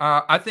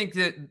 I think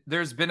that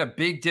there's been a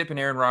big dip in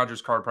Aaron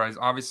Rodgers' card price,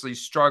 obviously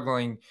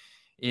struggling.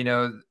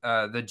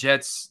 The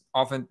Jets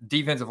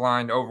defensive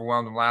line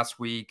overwhelmed them last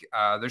week.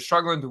 They're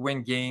struggling to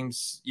win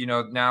games,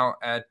 now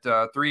at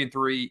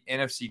 3-3.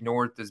 NFC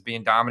North is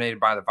being dominated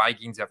by the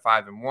Vikings at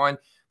 5-1,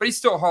 but he's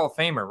still a Hall of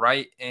Famer,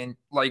 right? And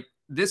like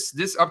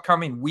this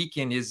upcoming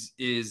weekend is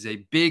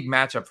a big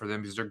matchup for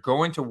them because they're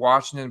going to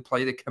Washington and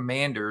play the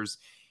Commanders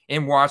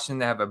in Washington.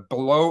 They have a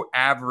below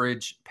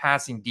average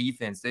passing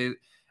defense.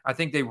 I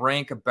think they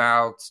rank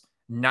about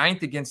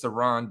 9th against the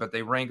run, but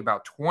they rank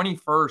about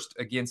 21st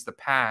against the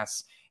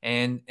pass.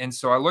 And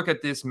so I look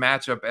at this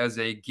matchup as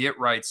a get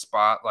right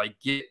spot, like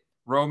get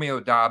Romeo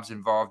Doubs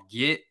involved,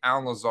 get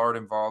Allen Lazard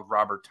involved,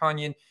 Robert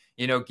Tonyan,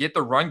 get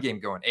the run game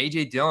going.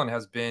 A.J. Dillon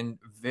has been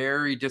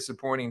very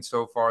disappointing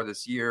so far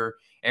this year.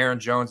 Aaron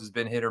Jones has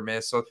been hit or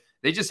miss. So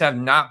they just have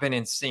not been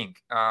in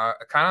sync, kind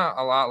of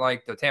a lot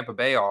like the Tampa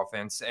Bay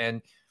offense.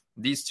 And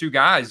these 2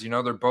 guys,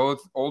 they're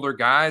both older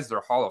guys. They're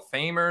Hall of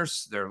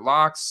Famers. They're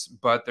locks,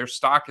 but their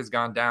stock has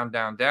gone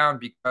down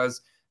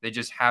because they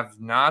just have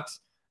not.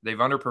 They've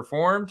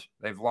underperformed.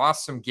 They've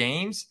lost some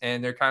games,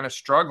 and they're kind of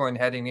struggling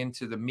heading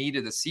into the meat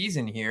of the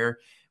season here,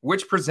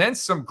 which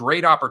presents some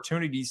great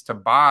opportunities to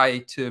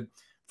buy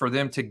for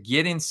them to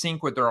get in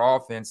sync with their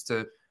offense,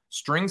 to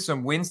string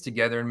some wins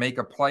together and make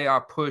a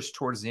playoff push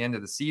towards the end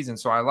of the season.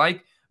 So I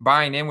like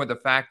buying in with the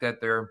fact that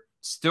they're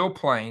still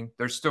playing.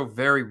 They're still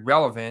very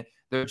relevant.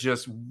 They're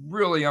just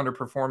really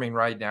underperforming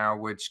right now,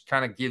 which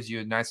kind of gives you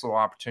a nice little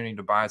opportunity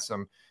to buy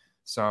some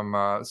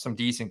some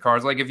decent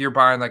cards. Like if you're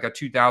buying like a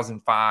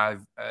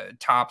 2005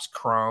 Topps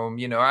Chrome,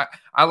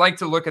 I like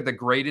to look at the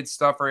graded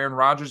stuff for Aaron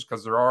Rodgers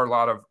because there are a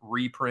lot of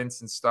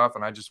reprints and stuff,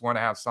 and I just want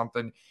to have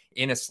something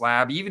in a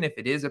slab, even if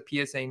it is a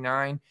PSA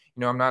 9.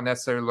 I'm not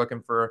necessarily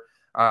looking for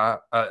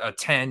a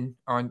 10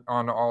 on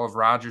all of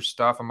Rodgers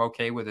stuff. I'm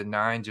okay with a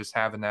 9, just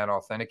having that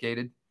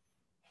authenticated.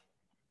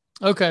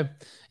 Okay.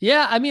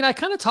 Yeah. I mean, I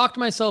kind of talked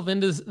myself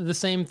into the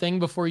same thing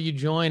before you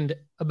joined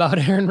about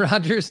Aaron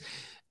Rodgers.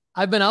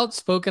 I've been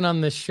outspoken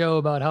on this show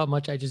about how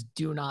much I just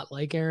do not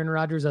like Aaron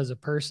Rodgers as a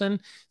person.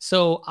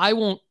 So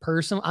I'm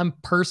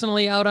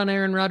personally out on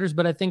Aaron Rodgers,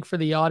 but I think for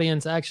the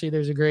audience, actually,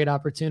 there's a great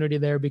opportunity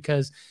there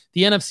because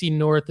the NFC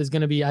North is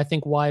going to be, I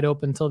think, wide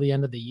open until the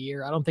end of the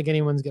year. I don't think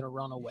anyone's going to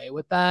run away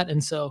with that.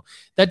 And so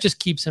that just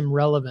keeps him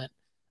relevant.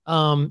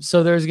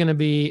 So there's going to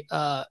be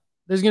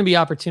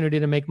opportunity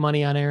to make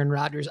money on Aaron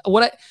Rodgers.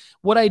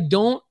 What I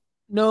don't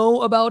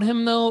know about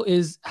him though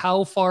is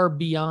how far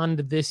beyond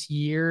this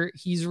year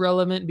he's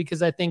relevant,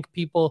 because I think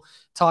people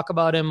talk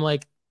about him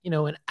like,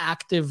 an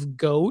active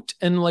GOAT.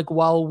 And like,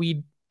 while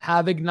we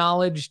have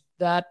acknowledged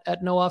that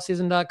at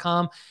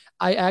nooffseason.com,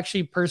 I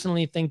actually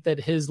personally think that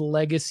his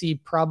legacy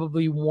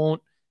probably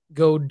won't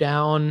go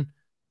down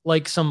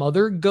like some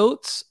other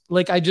GOATs.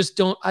 Like, I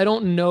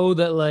don't know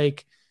that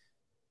like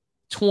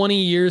 20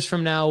 years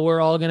from now, we're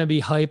all going to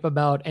be hype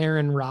about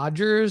Aaron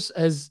Rodgers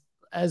as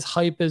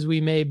hype as we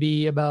may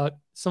be about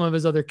some of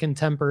his other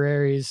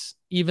contemporaries,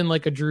 even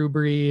like a Drew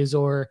Brees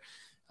or,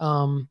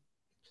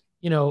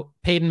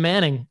 Peyton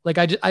Manning. Like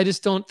I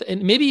just don't,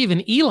 and maybe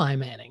even Eli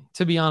Manning,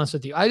 to be honest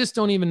with you. I just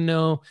don't even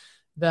know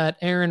that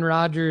Aaron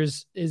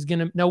Rodgers is going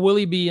to, now will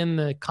he be in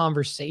the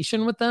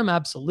conversation with them?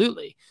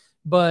 Absolutely.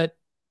 But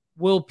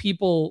will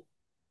people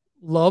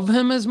love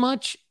him as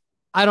much?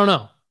 I don't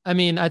know. I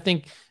mean, I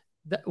think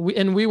that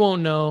we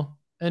won't know.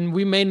 And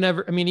we may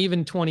never,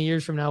 even 20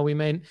 years from now, we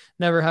may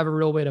never have a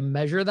real way to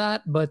measure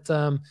that. But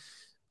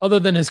other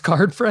than his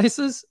card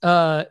prices,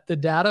 the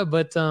data.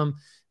 But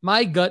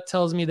my gut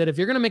tells me that if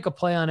you're going to make a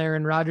play on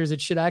Aaron Rodgers,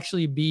 it should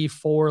actually be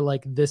for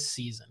like this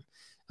season.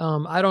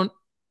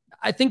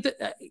 I think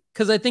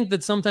that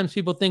sometimes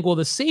people think, well,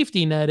 the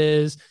safety net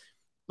is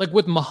like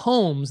with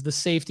Mahomes, the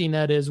safety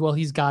net is, well,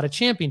 he's got a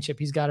championship.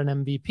 He's got an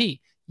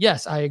MVP.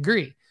 Yes, I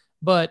agree.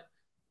 But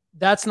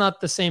that's not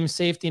the same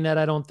safety net,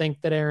 I don't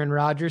think, that Aaron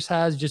Rodgers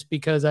has, just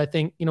because I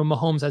think,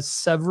 Mahomes has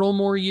several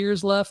more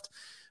years left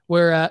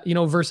where,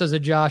 versus a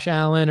Josh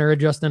Allen or a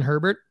Justin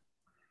Herbert.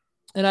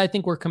 And I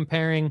think we're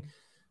comparing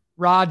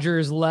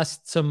Rodgers less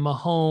to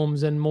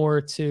Mahomes and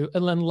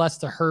less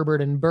to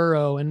Herbert and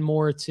Burrow and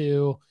more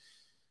to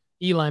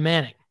Eli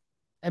Manning.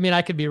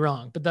 I could be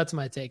wrong, but that's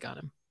my take on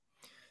him.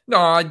 No,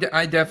 I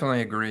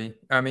definitely agree.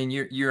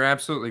 You're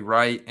absolutely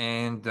right.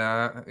 And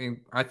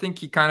I think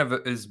he kind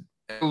of is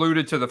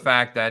alluded to the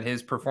fact that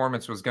his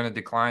performance was going to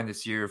decline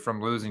this year from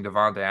losing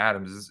Davante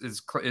Adams.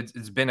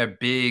 It's been a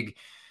big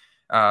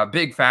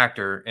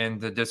factor in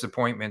the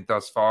disappointment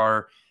thus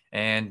far.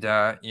 And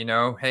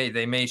hey,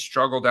 they may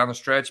struggle down the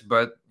stretch,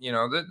 but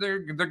they're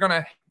going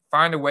to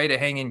find a way to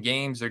hang in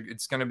games.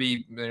 It's going to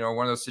be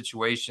one of those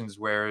situations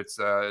where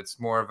it's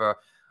more of a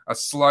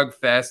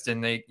slugfest,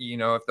 and they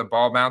if the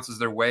ball bounces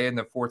their way in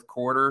the fourth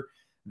quarter,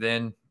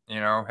 then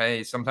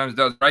hey, sometimes it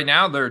does. Right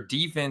now, their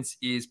defense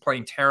is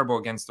playing terrible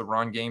against the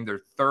run game.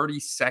 They're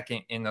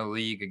 32nd in the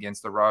league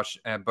against the rush,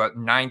 but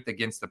 9th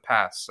against the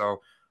pass.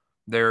 So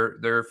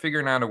they're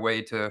figuring out a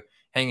way to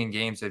hang in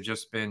games. They've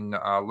just been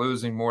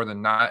losing more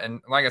than not.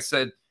 And like I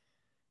said,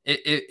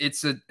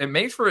 it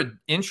makes for an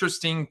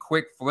interesting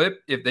quick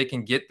flip if they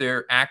can get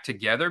their act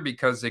together,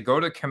 because they go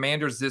to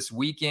Commanders this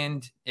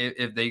weekend.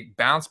 If they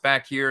bounce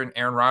back here and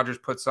Aaron Rodgers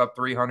puts up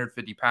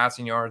 350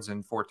 passing yards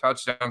and 4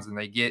 touchdowns, and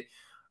they get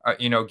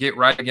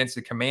right against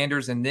the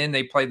Commanders, and then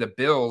they play the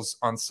Bills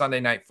on Sunday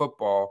Night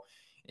Football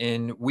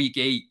in Week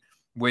 8,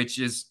 which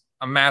is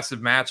a massive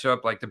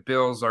matchup. Like, the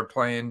Bills are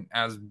playing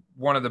as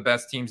one of the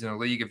best teams in the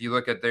league. If you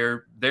look at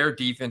their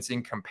defense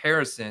in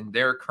comparison,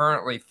 they're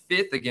currently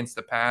 5th against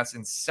the pass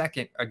and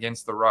 2nd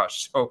against the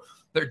rush. So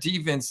their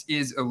defense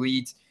is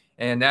elite,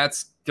 and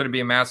that's going to be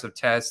a massive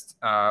test.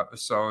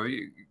 So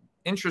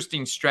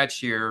interesting stretch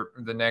here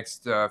the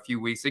next few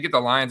weeks. They get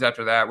the Lions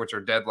after that, which are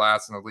dead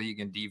last in the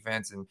league in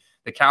defense, and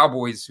the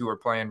Cowboys, who are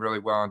playing really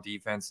well on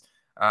defense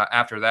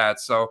after that.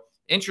 So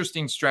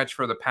interesting stretch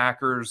for the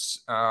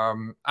Packers.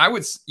 I'm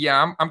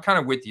kind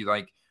of with you.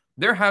 Like,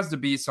 there has to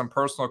be some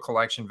personal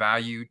collection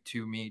value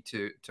to me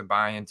to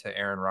buy into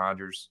Aaron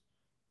Rodgers.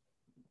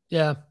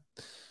 Yeah,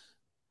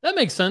 that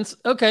makes sense.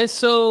 Okay,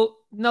 so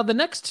now the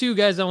next 2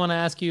 guys I want to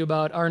ask you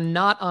about are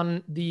not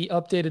on the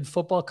updated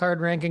football card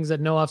rankings at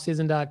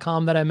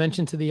nooffseason.com that I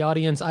mentioned to the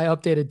audience. I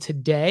updated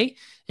today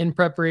in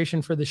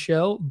preparation for the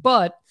show,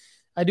 but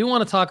I do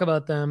want to talk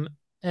about them.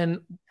 And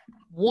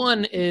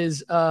one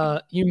is,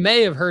 you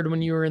may have heard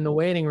when you were in the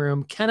waiting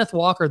room, Kenneth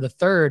Walker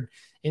III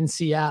in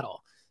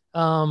Seattle.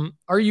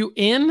 Are you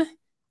in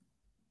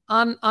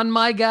on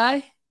my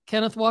guy,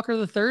 Kenneth Walker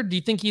III? Do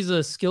you think he's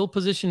a skill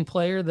position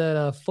player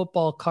that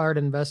football card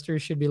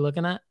investors should be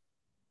looking at?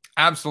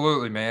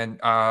 Absolutely, man.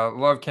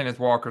 Love Kenneth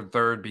Walker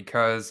III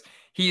because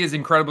he is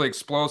incredibly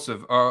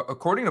explosive.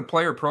 According to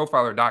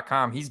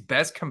playerprofiler.com, he's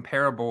best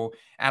comparable,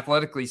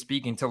 athletically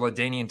speaking, to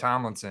LaDainian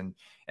Tomlinson.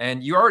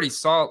 And you already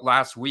saw it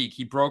last week.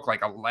 He broke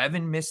like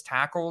 11 missed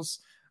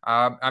tackles.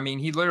 I mean,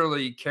 he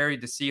literally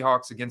carried the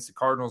Seahawks against the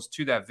Cardinals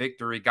to that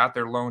victory, got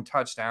their lone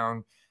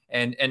touchdown.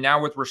 And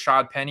now with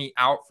Rashad Penny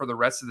out for the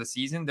rest of the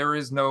season, there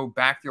is no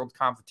backfield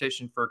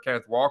competition for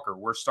Kenneth Walker.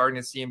 We're starting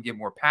to see him get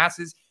more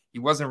passes. He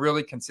wasn't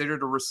really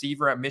considered a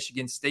receiver at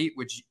Michigan State,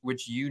 which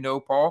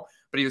Paul,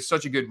 but he was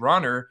such a good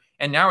runner.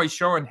 And now he's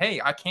showing, hey,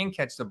 I can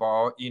catch the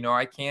ball.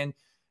 I can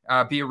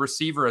be a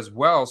receiver as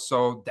well.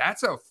 So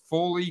that's a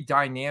fully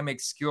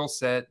dynamic skill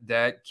set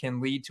that can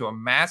lead to a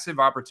massive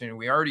opportunity.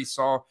 We already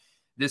saw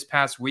this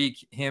past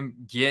week him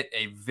get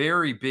a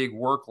very big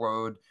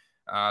workload,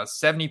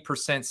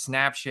 70%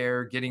 snap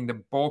share, getting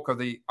the bulk of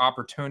the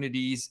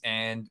opportunities,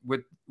 and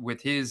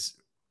with his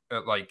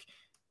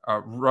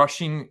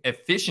rushing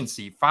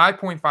efficiency,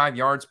 5.5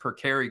 yards per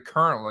carry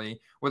currently,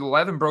 with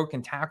 11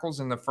 broken tackles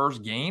in the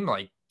first game.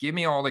 Like, give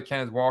me all the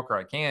Kenneth Walker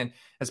I can,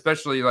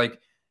 especially like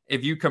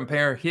if you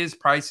compare his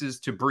prices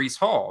to Breece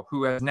Hall,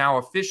 who has now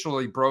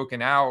officially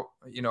broken out,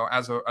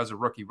 as a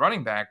rookie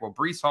running back. Well,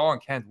 Breece Hall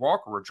and Kenneth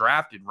Walker were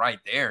drafted right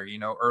there,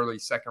 early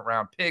second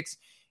round picks.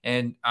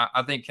 And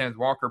I think Kenneth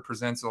Walker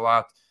presents a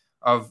lot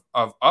of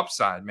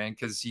upside, man,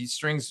 because he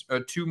strings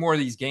two more of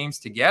these games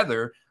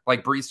together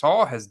like Breece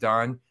Hall has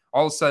done.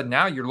 All of a sudden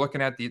now you're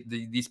looking at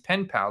these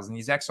pen pals and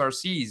these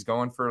XRCs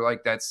going for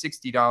like that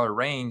 $60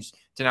 range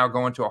to now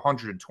going to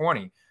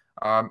 $120.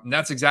 And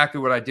that's exactly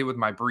what I did with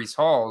my Breece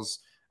Halls.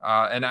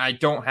 And I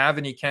don't have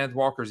any Kenneth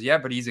Walkers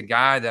yet, but he's a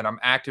guy that I'm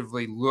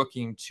actively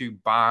looking to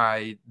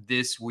buy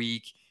this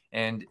week.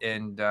 And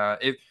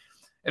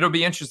it'll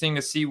be interesting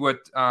to see what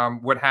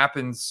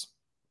happens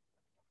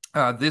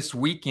this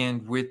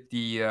weekend with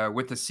the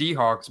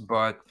Seahawks.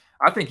 But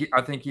I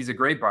think he's a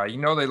great buy.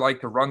 They like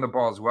to run the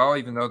ball as well,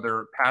 even though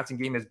their passing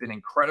game has been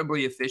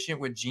incredibly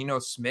efficient with Geno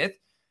Smith.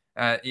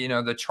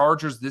 The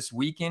Chargers this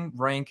weekend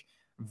rank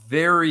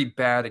very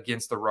bad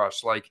against the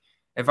rush. Like,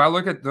 if I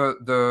look at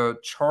the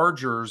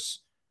Chargers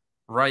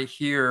right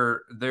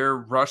here, their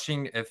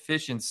rushing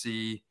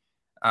efficiency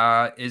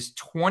is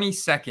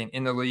 22nd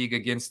in the league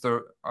against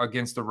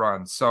the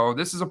run. So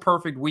this is a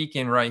perfect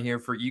weekend right here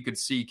for you could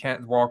see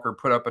Kenneth Walker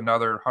put up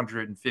another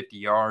 150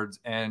 yards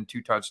and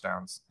 2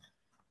 touchdowns.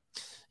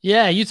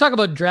 Yeah, you talk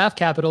about draft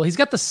capital. He's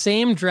got the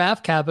same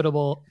draft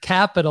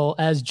capital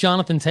as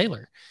Jonathan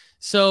Taylor.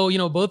 So,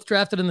 both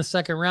drafted in the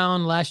second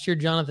round. Last year,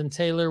 Jonathan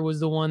Taylor was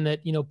the one that,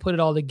 put it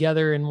all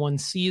together in one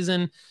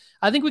season.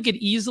 I think we could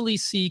easily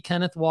see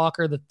Kenneth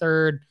Walker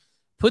III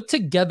put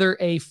together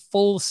a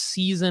full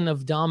season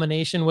of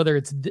domination, whether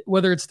it's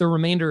the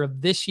remainder of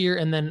this year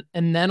and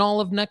then all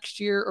of next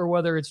year, or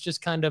whether it's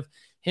just kind of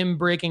him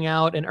breaking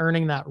out and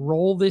earning that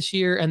role this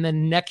year. And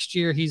then next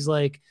year, he's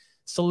like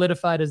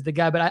solidified as the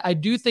guy. But I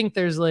do think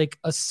there's like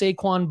a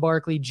Saquon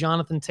Barkley,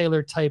 Jonathan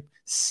Taylor type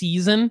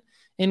season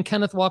in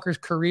Kenneth Walker's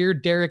career,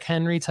 Derrick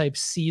Henry type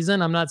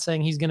season. I'm not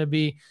saying he's going to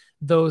be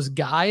those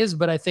guys,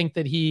 but I think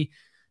that he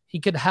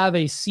could have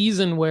a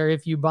season where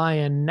if you buy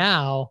in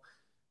now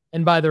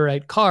and buy the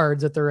right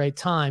cards at the right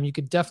time, you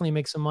could definitely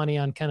make some money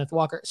on Kenneth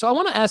Walker. So I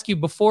want to ask you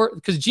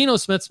because Geno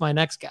Smith's my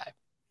next guy.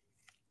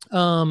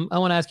 I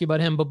want to ask you about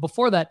him, but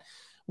before that,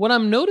 what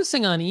I'm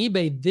noticing on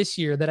eBay this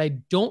year that I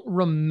don't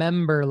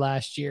remember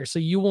last year, so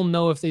you will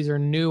know if these are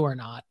new or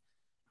not,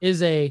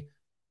 is a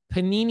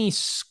Panini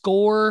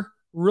Score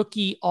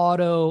rookie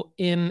auto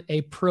in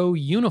a pro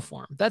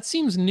uniform. That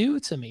seems new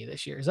to me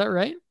this year. Is that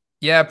right?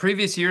 Yeah,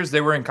 previous years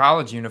they were in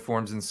college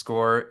uniforms in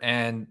Score,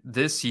 and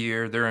this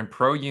year they're in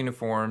pro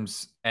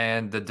uniforms,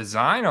 and the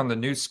design on the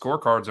new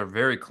scorecards are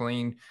very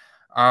clean.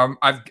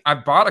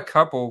 I've bought a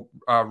couple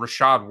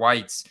Rachaad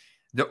Whites.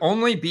 The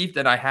only beef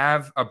that I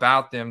have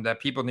about them that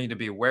people need to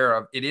be aware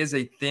of, it is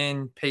a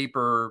thin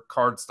paper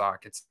cardstock.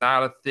 It's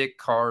not a thick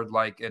card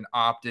like an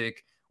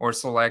Optic or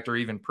Select or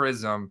even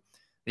Prism.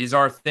 These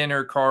are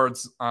thinner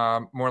cards,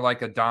 more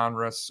like a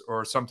Donruss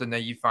or something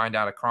that you find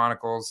out of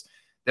Chronicles.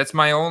 That's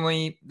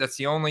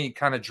the only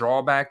kind of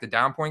drawback, the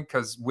down point,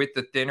 because with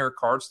the thinner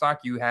cardstock,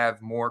 you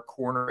have more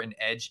corner and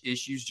edge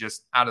issues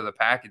just out of the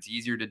pack. It's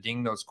easier to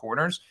ding those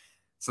corners.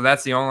 So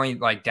that's the only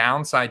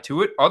downside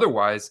to it.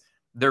 Otherwise,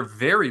 they're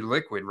very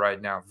liquid right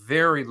now,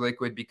 very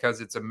liquid because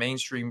it's a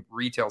mainstream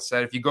retail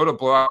set. If you go to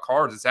Blowout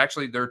Cards, it's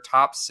actually their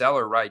top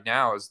seller right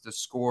now is the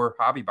Score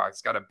Hobby Box.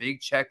 It's got a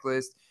big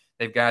checklist.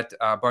 They've got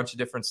a bunch of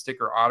different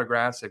sticker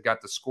autographs. They've got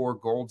the Score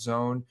Gold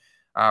Zone,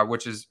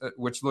 which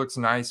looks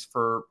nice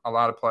for a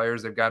lot of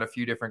players. They've got a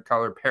few different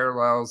color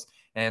parallels.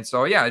 And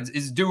so, yeah,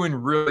 it's doing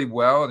really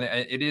well. And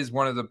it is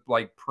one of the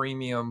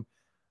premium,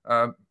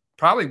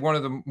 probably one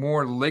of the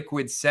more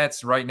liquid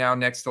sets right now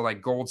next to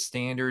Gold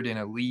Standard and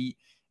Elite.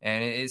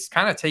 And it's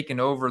kind of taken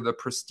over the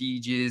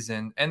Prestiges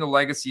and the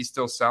Legacy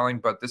still selling,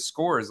 but the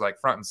Score is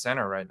front and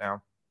center right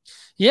now.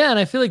 Yeah, and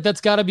I feel like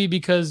that's got to be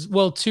because,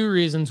 well, two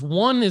reasons.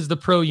 One is the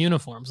pro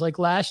uniforms. Like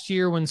last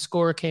year when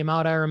Score came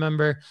out, I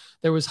remember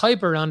there was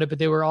hype around it, but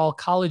they were all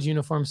college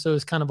uniforms, so it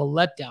was kind of a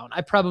letdown.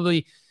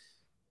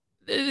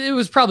 It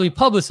was probably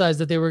publicized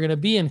that they were going to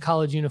be in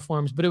college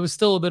uniforms, but it was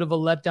still a bit of a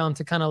letdown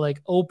to kind of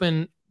like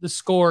open the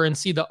Score and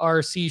see the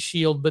RC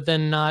shield, but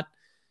then not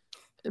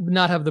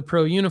have the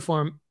pro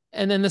uniform.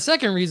 And then the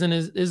second reason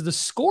is the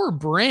Score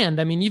brand.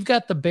 I mean, you've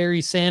got the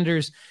Barry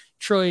Sanders,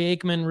 Troy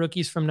Aikman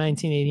rookies from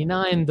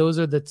 1989. Those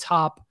are the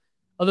top,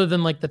 other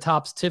than like the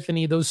Topps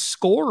Tiffany, those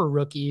Score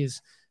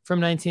rookies from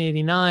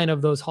 1989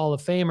 of those Hall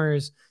of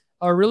Famers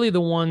are really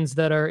the ones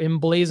that are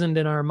emblazoned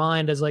in our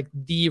mind as like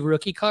the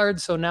rookie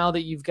card. So now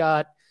that you've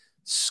got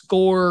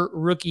Score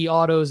rookie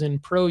autos in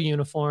pro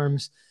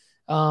uniforms,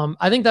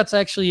 I think that's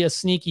actually a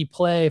sneaky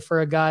play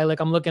for a guy. Like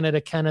I'm looking at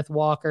a Kenneth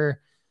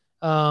Walker.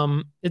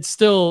 It's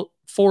still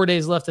 4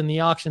 days left in the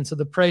auction, so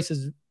the price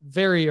is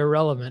very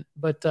irrelevant,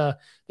 but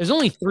there's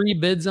only 3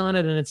 bids on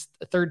it and it's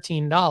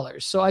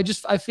 $13. So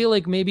I feel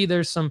like maybe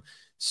there's some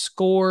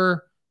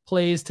Score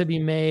plays to be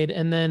made.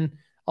 And then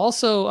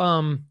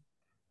also,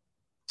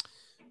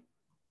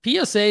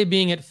 PSA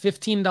being at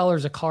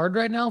 $15 a card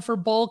right now for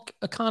bulk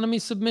economy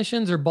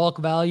submissions or bulk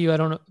value. I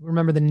don't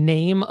remember the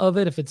name of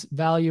it, if it's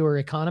value or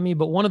economy,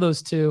 but one of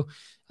those two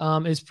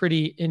is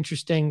pretty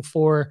interesting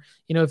for,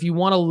 if you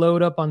want to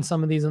load up on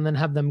some of these and then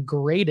have them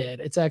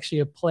graded, it's actually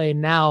a play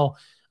now.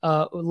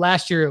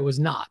 Last year it was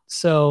not.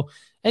 So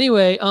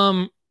anyway,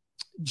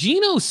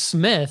 Geno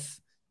Smith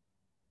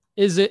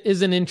is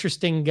an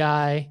interesting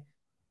guy.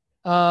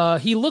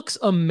 He looks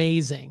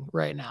amazing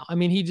right now. I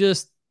mean,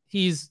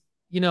 he's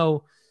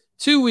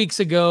 2 weeks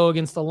ago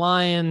against the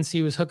Lions,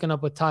 he was hooking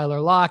up with Tyler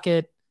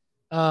Lockett.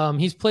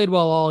 He's played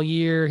well all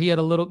year. He had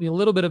a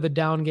little bit of a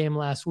down game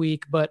last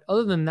week, but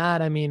other than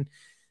that, I mean,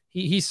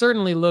 he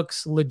certainly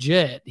looks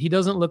legit. He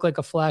doesn't look like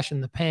a flash in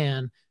the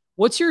pan.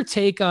 What's your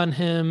take on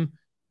him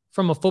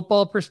from a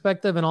football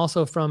perspective and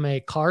also from a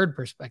card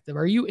perspective?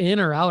 Are you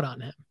in or out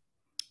on him?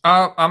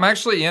 I'm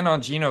actually in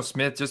on Geno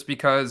Smith just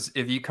because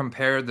if you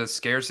compare the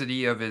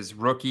scarcity of his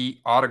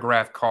rookie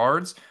autograph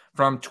cards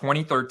from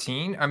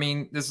 2013, I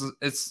mean,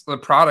 it's a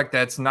product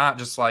that's not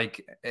just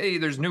like, hey,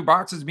 there's new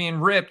boxes being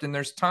ripped and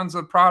there's tons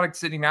of products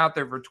sitting out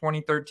there for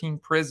 2013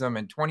 Prism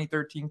and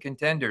 2013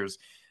 Contenders.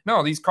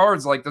 No, these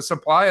cards, like the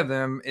supply of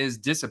them is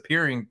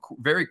disappearing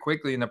very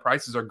quickly and the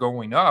prices are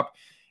going up.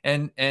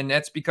 And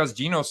that's because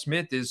Geno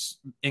Smith is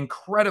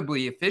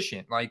incredibly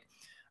efficient. Like,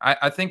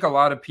 I think a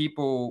lot of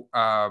people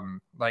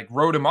like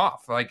wrote him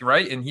off, like,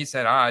 right? And he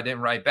said, I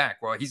didn't write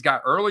back. Well, he's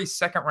got early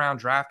second round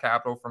draft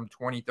capital from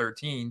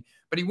 2013,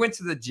 but he went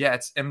to the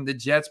Jets and the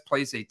Jets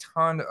place a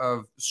ton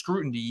of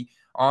scrutiny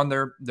on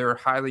their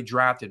highly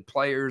drafted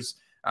players,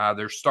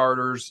 their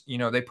starters.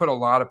 They put a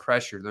lot of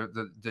pressure.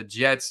 The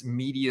Jets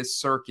media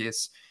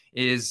circus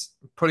is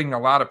putting a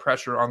lot of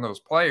pressure on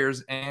those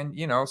players. And,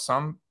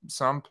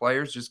 some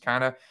players just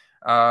kind of,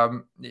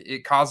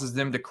 it causes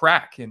them to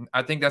crack. And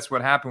I think that's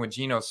what happened with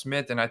Geno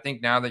Smith. And I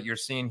think now that you're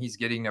seeing he's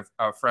getting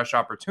a fresh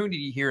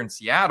opportunity here in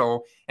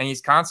Seattle, and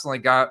he's constantly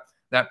got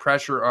that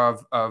pressure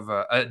of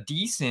a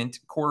decent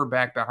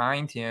quarterback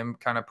behind him,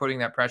 kind of putting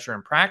that pressure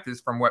in practice.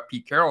 From what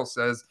Pete Carroll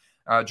says,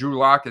 Drew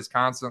Lock is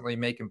constantly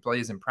making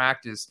plays in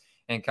practice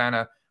and kind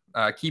of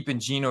keeping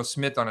Geno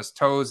Smith on his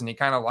toes. And he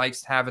kind of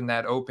likes having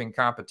that open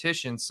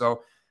competition.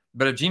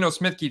 But if Geno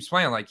Smith keeps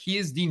playing, like, he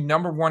is the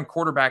number one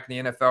quarterback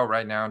in the NFL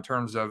right now in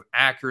terms of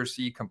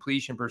accuracy,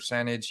 completion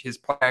percentage, his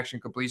play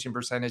action completion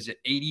percentage at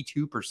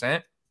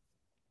 82%.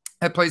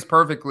 That plays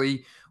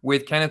perfectly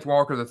with Kenneth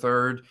Walker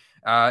III.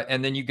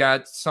 And then you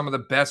got some of the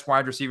best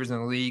wide receivers in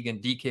the league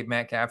and DK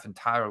Metcalf and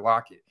Tyler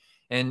Lockett.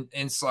 And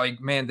it's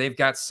like, man, they've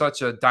got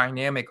such a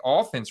dynamic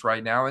offense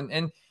right now.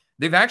 And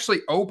they've actually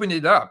opened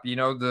it up.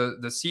 The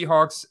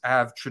Seahawks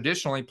have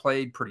traditionally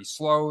played pretty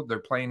slow. They're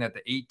playing at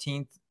the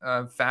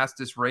 18th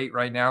fastest rate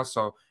right now,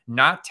 so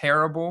not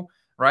terrible,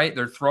 right?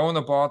 They're throwing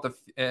the ball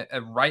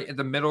right at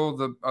the middle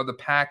of the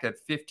pack at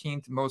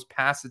 15th most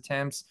pass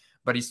attempts,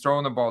 but he's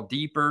throwing the ball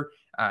deeper.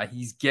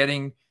 He's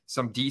getting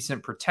some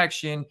decent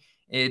protection.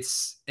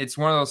 It's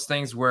one of those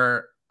things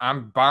where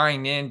I'm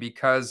buying in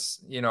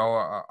because,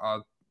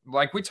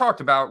 like we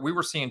talked about, we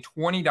were seeing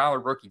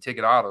 $20 rookie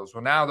ticket autos.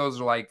 Well, now those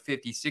are like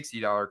 $50,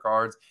 $60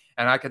 cards.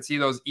 And I could see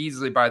those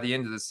easily by the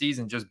end of the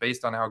season, just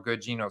based on how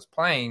good Geno's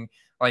playing.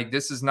 Like,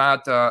 this is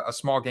not a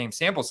small game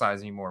sample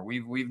size anymore.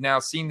 We've now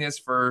seen this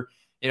for,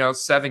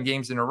 7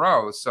 games in a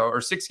row.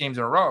 Or 6 games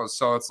in a row.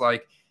 So it's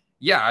like,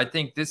 yeah, I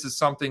think this is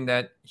something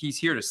that he's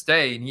here to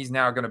stay. And he's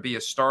now going to be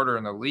a starter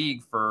in the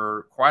league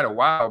for quite a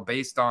while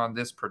based on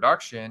this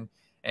production.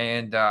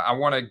 And I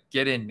want to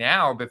get in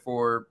now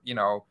before,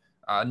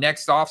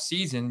 next off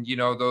season,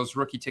 those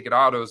rookie ticket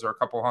autos are a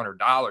couple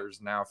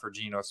 $100 now for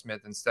Geno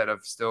Smith instead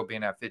of still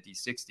being at 50,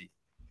 60.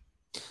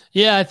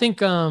 Yeah, I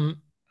think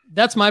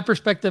that's my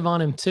perspective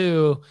on him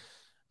too.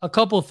 A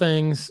couple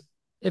things.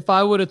 If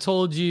I would have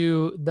told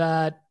you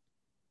that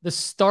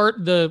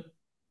the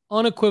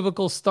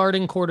unequivocal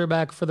starting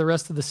quarterback for the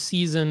rest of the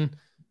season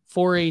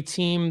for a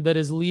team that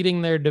is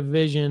leading their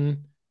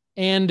division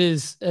and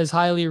is as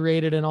highly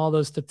rated in all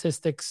those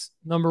statistics,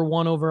 number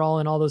one overall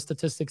in all those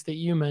statistics that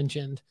you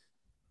mentioned.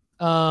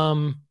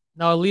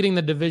 Now leading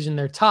the division,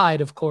 they're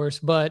tied, of course,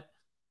 but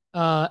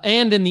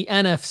and in the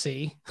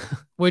NFC,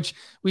 which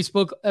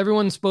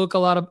everyone spoke a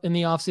lot in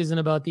the offseason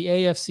about the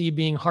AFC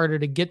being harder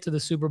to get to the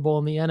Super Bowl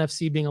and the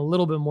NFC being a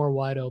little bit more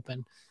wide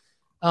open.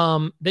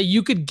 That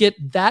you could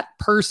get that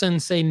person,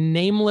 say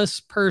nameless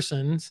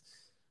person's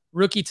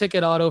rookie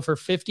ticket auto for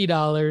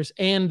 $50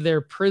 and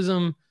their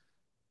Prism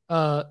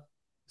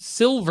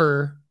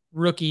silver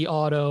rookie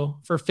auto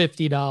for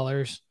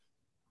 $50.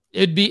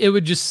 It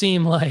would just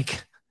seem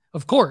like,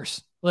 of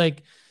course,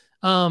 like,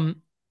 and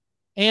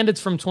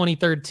it's from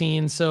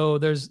 2013. So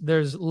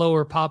there's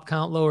lower pop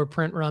count, lower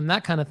print run,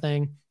 that kind of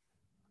thing.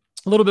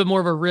 A little bit more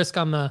of a risk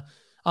on the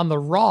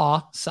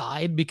raw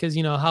side, because,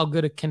 you know, how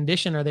good a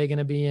condition are they going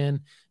to be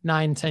in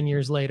 9-10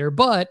 years later?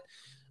 But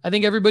I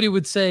think everybody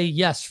would say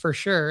yes, for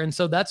sure. And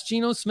so that's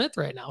Geno Smith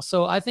right now.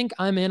 So I think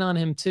I'm in on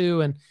him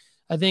too. And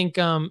I think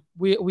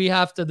we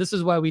have to, this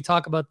is why we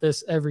talk about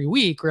this every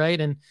week, right?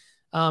 And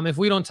if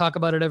we don't talk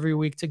about it every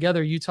week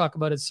together, you talk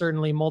about it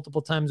certainly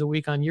multiple times a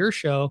week on your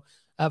show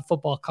at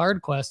Football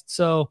Card Quest.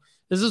 So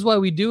this is why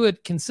we do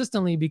it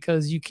consistently,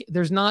 because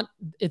it's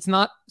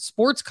not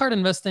sports card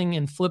investing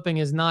and flipping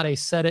is not a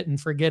set it and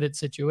forget it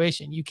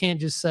situation. You can't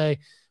just say,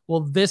 well,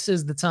 this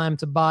is the time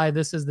to buy,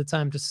 this is the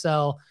time to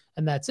sell,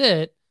 and that's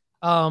it.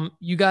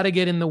 You got to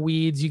get in the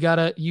weeds. You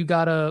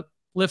gotta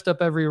lift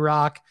up every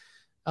rock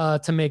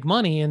to make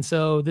money. And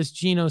so this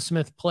Geno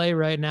Smith play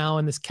right now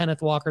and this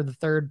Kenneth Walker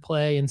III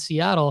play in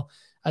Seattle,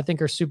 I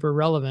think, are super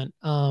relevant.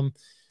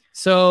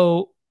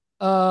 So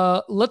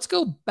let's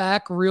go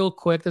back real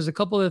quick. There's a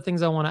couple of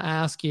things I want to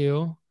ask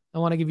you. I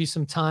want to give you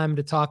some time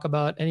to talk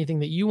about anything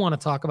that you want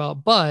to talk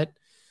about. But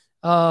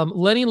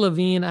Lenny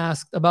Levine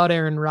asked about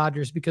Aaron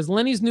Rodgers, because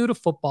Lenny's new to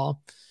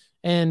football.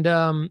 And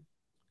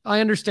I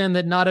understand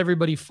that not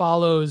everybody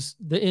follows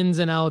the ins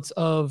and outs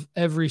of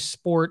every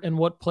sport and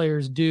what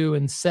players do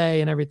and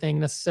say and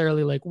everything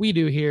necessarily like we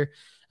do here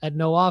at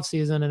No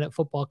Offseason and at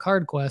Football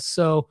Card Quest.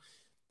 So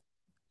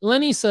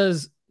Lenny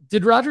says,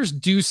 did Rodgers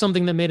do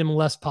something that made him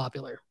less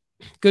popular?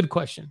 Good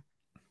question.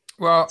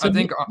 Well, So I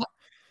think,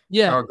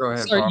 yeah. Oh, go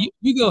ahead. Sorry,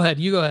 you go ahead.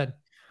 You go ahead.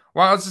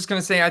 Well, I was just going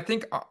to say, I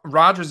think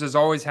Rodgers has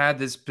always had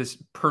this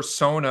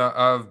persona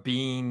of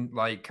being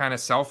like kind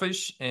of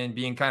selfish and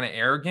being kind of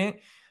arrogant,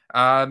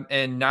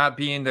 and not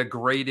being the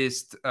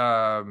greatest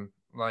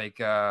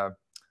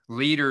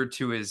leader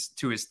to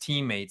his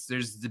teammates.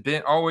 There's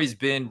always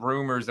been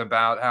rumors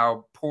about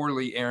how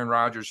poorly Aaron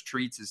Rodgers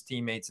treats his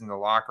teammates in the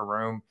locker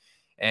room,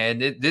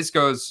 and this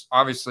goes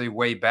obviously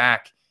way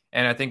back.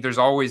 And I think there's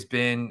always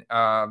been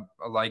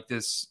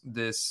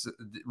this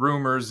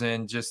rumors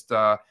and just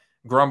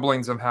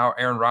grumblings of how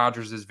Aaron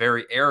Rodgers is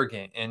very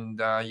arrogant. And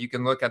you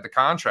can look at the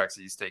contracts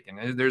he's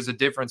taken. There's a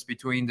difference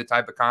between the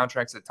type of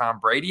contracts that Tom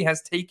Brady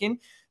has taken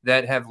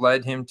that have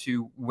led him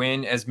to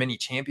win as many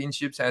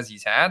championships as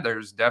he's had.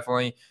 There's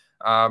definitely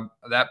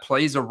that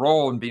plays a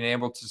role in being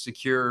able to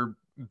secure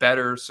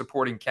better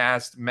supporting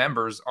cast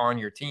members on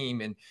your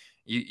team. And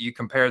you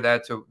compare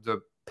that to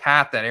the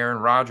path that Aaron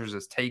Rodgers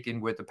has taken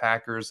with the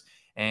Packers,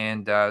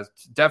 and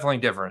definitely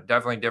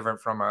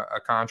different from a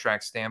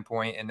contract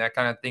standpoint. And that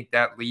kind of think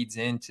that leads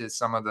into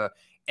some of the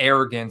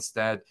arrogance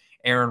that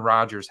Aaron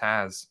Rodgers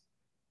has.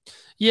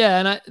 Yeah.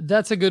 And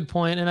that's a good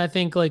point. And I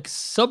think, like,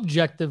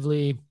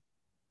 subjectively,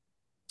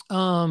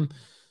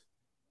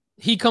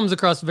 he comes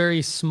across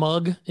very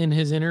smug in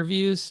his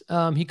interviews.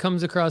 He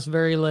comes across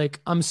very like,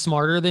 I'm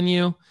smarter than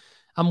you.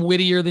 I'm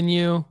wittier than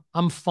you.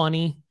 I'm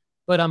funny,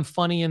 but I'm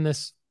funny in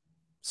this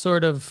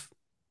sort of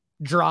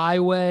dry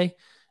way.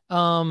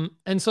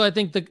 And so I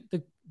think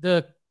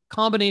the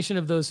combination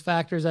of those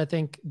factors, I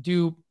think,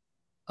 do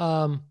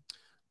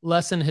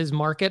lessen his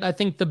market. I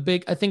think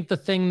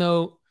the thing,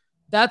 though,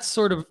 that's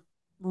sort of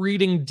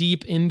reading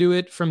deep into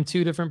it from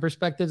two different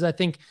perspectives. I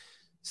think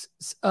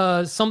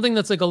something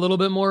that's like a little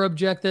bit more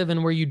objective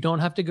and where you don't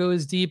have to go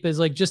as deep is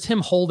like just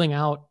him holding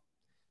out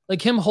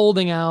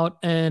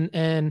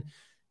and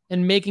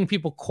making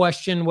people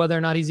question whether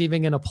or not he's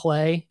even going to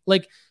play.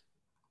 Like,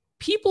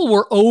 people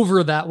were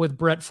over that with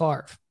Brett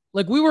Favre.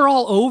 Like, we were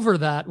all over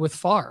that with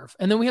Favre.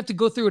 And then we have to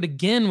go through it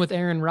again with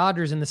Aaron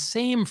Rodgers in the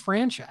same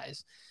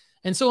franchise.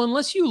 And so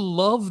unless you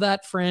love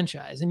that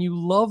franchise and you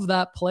love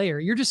that player,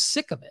 you're just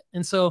sick of it.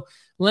 And so,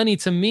 Lenny,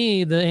 to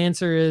me, the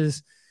answer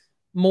is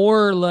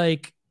more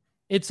like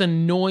it's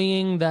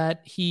annoying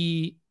that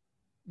he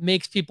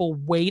makes people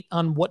wait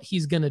on what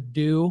he's going to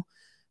do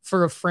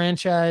for a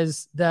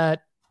franchise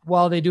that,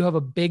 while they do have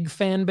a big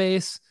fan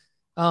base,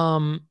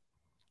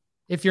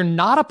 if you're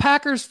not a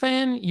Packers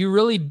fan, you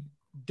really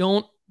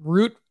don't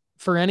root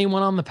for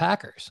anyone on the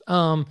Packers.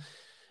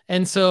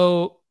 And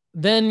so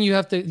then you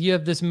have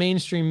this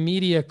mainstream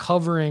media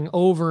covering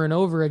over and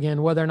over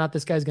again whether or not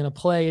this guy's going to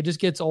play. It just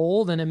gets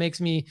old, and it makes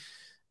me.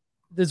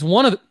 There's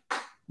one of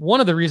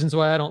the reasons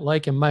why I don't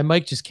like him. My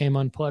mic just came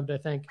unplugged, I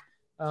think.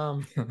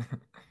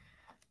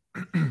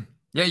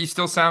 Yeah, you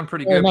still sound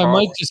pretty Oh, good, my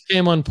Paul. mic just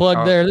came unplugged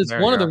Oh, there. That's there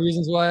you one of the go.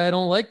 reasons why I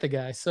don't like the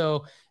guy.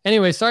 So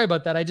anyway, sorry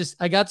about that.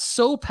 I got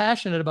so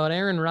passionate about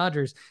Aaron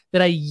Rodgers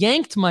that I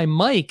yanked my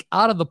mic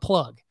out of the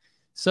plug.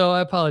 So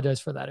I apologize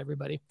for that,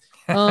 everybody.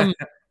 Um,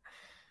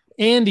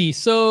 Andy,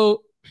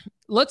 so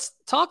let's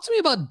talk to me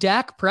about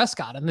Dak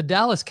Prescott and the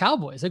Dallas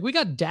Cowboys. Like, we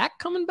got Dak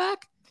coming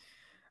back.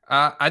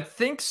 I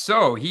think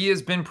so. He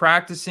has been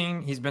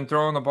practicing. He's been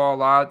throwing the ball a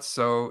lot.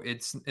 So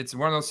it's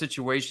one of those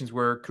situations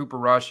where Cooper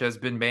Rush has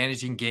been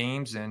managing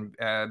games. And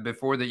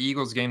before the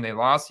Eagles game they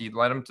lost, he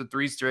led them to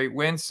 3 straight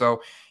wins.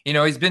 So,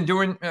 he's been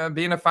doing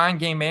being a fine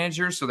game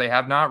manager. So they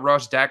have not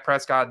rushed Dak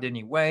Prescott in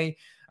any way.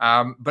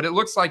 But it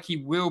looks like he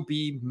will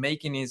be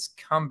making his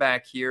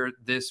comeback here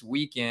this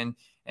weekend.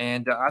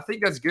 And I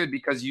think that's good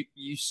because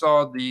you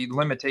saw the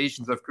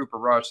limitations of Cooper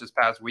Rush this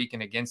past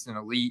weekend against an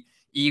elite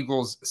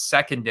Eagles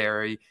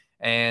secondary.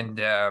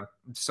 And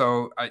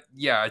so,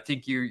 I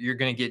think you're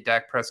going to get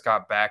Dak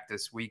Prescott back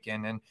this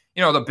weekend. And,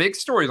 the big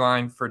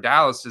storyline for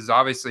Dallas is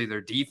obviously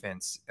their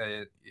defense,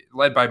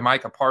 led by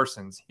Micah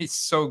Parsons. He's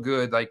so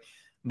good. Like,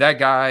 that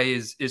guy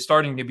is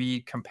starting to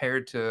be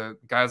compared to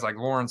guys like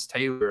Lawrence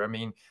Taylor. I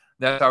mean,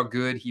 that's how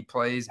good he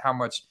plays, how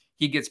much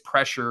he gets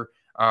pressure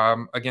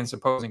against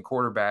opposing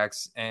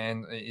quarterbacks,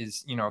 and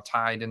is,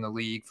 tied in the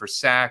league for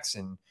sacks.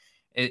 And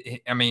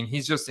I mean,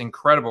 he's just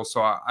incredible.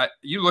 So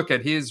you look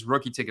at his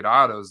rookie ticket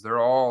autos, they're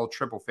all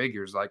triple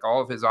figures. Like,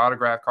 all of his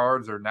autograph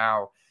cards are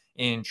now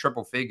in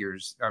triple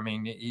figures. I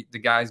mean, the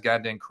guy's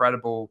got an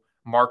incredible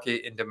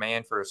market and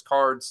demand for his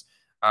cards.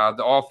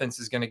 The offense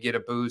is going to get a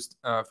boost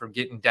from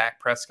getting Dak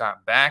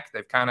Prescott back.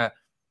 They've kind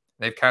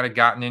of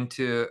gotten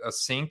into a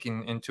sync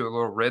and into a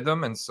little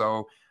rhythm. And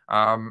so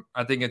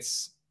I think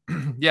it's,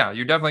 yeah,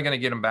 you're definitely going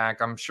to get him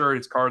back. I'm sure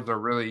his cards are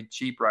really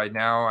cheap right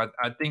now.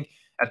 I think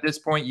at this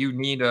point, you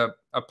need a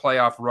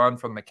playoff run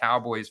from the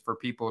Cowboys for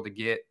people to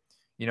get,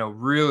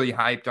 really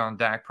hyped on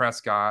Dak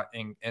Prescott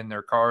and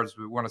their cards.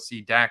 We want to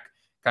see Dak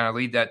kind of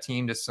lead that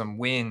team to some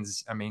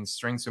wins. I mean,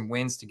 string some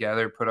wins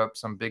together, put up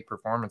some big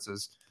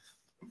performances.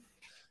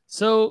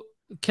 So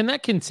can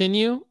that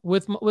continue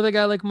with a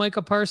guy like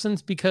Micah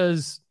Parsons?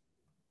 Because,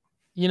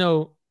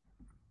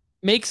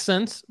 makes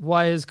sense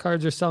why his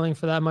cards are selling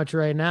for that much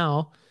right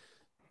now.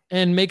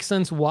 And makes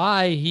sense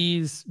why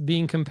he's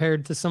being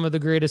compared to some of the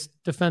greatest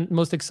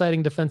most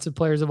exciting defensive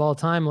players of all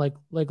time, like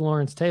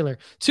Lawrence Taylor.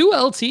 2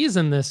 LTs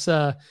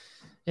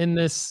in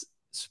this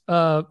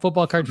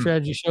football card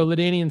strategy show: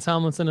 LaDainian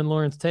Tomlinson and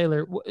Lawrence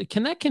Taylor.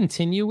 Can that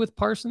continue with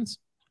Parsons?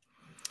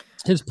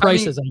 His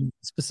prices,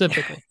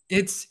 specifically.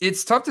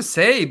 It's tough to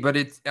say, but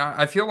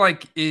I feel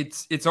like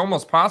it's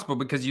almost possible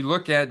because you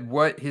look at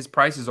what his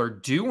prices are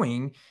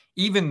doing,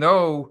 even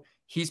though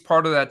he's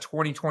part of that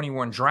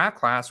 2021 draft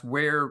class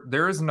where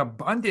there is an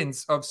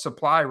abundance of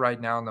supply right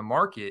now in the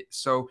market.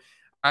 So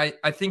I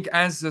think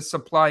as the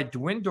supply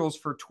dwindles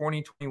for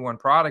 2021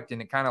 product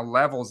and it kind of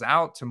levels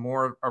out to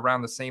more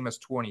around the same as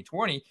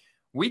 2020,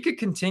 we could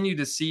continue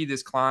to see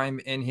this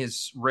climb in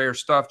his rare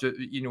stuff.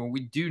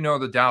 We do know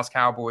the Dallas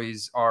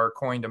Cowboys are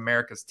coined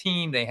America's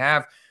team. They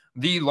have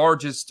the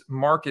largest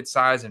market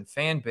size and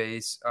fan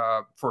base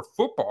for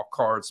football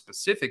cards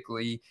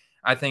specifically,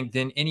 I think,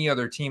 than any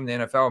other team in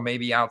the NFL,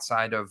 maybe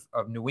outside of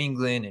New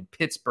England and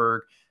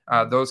Pittsburgh,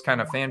 those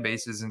kind of fan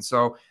bases. And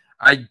so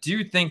I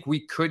do think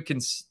we could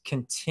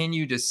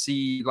continue to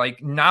see,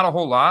 like, not a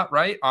whole lot,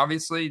 right?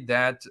 Obviously,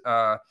 that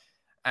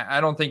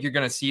I don't think you're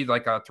going to see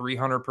like a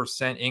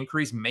 300%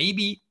 increase.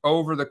 Maybe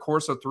over the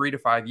course of 3 to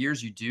 5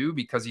 years you do,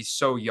 because he's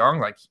so young.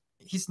 Like,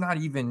 he's not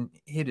even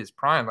hit his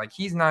prime. Like,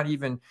 he's not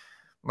even,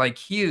 like,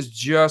 he is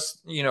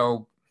just,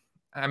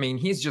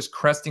 he's just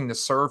cresting the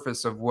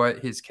surface of what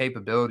his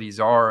capabilities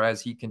are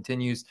as he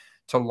continues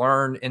to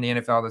learn in the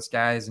NFL. This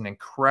guy has an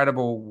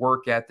incredible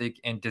work ethic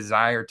and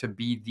desire to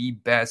be the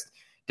best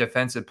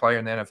defensive player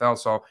in the NFL.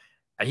 So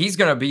he's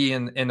going to be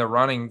in the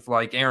running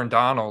like Aaron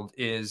Donald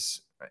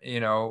is,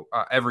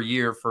 every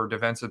year for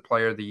defensive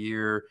player of the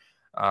year,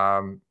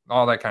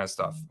 all that kind of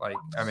stuff. Like,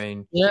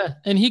 yeah.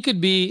 And he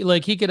could be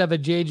like, he could have a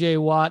JJ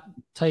Watt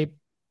type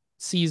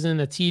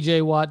season, a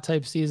TJ Watt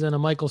type season, a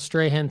Michael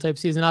Strahan type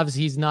season.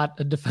 Obviously he's not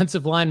a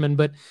defensive lineman,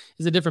 but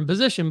is a different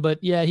position. But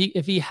yeah,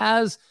 if he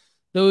has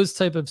those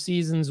type of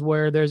seasons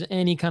where there's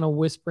any kind of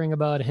whispering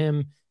about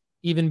him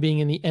even being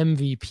in the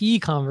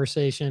MVP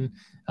conversation,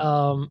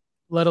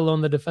 let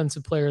alone the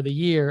defensive player of the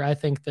year, I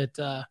think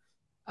that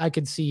I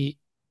could see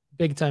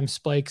big time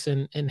spikes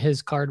in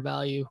his card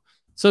value.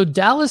 So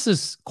Dallas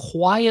is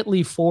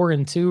quietly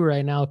 4-2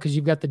 right now, because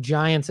you've got the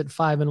Giants at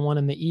 5-1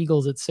 and the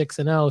Eagles at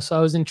 6-0. So I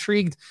was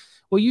intrigued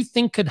what you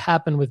think could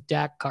happen with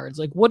Dak cards.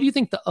 Like, what do you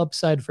think the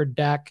upside for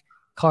Dak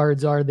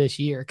cards are this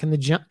year? Can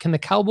the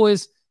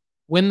Cowboys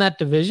win that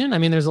division? I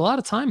mean, there's a lot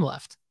of time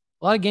left,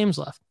 a lot of games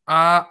left.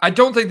 I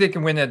don't think they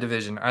can win that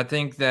division. I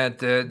think that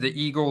the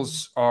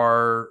Eagles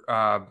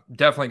are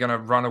definitely going to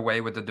run away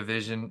with the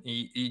division.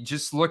 You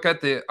just look at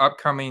the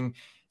upcoming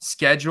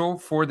schedule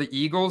for the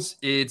Eagles.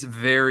 It's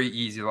very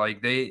easy.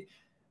 Like,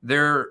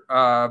 They're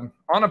on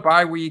a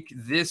bye week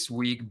this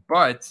week,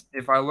 but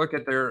if I look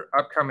at their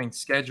upcoming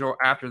schedule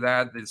after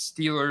that, the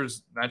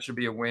Steelers, that should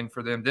be a win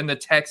for them. Then the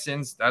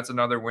Texans, that's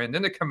another win.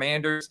 Then the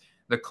Commanders,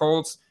 the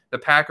Colts, the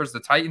Packers,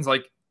 the Titans.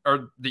 Like,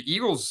 are the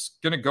Eagles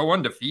going to go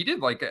undefeated?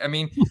 Like, I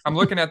mean, I'm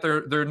looking at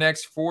their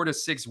next 4 to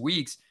 6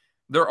 weeks.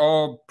 They're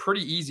all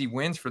pretty easy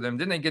wins for them.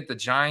 Then they get the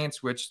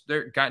Giants, which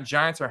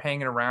Giants are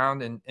hanging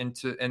around and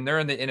they're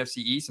in the NFC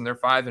East and they're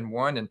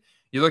 5-1. And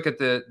you look at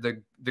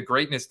the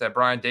greatness that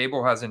Brian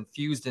Daboll has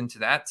infused into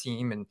that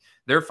team, and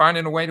they're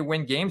finding a way to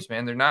win games,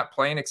 man. They're not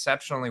playing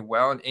exceptionally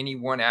well in any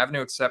one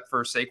avenue except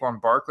for Saquon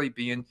Barkley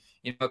being,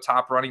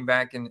 top running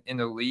back in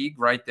the league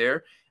right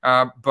there.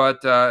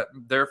 But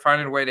they're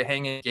finding a way to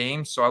hang in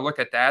games. So I look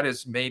at that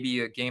as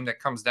maybe a game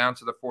that comes down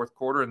to the fourth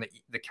quarter, and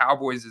the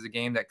Cowboys is a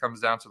game that comes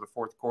down to the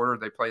fourth quarter.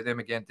 They play them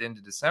again at the end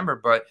of December,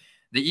 but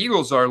the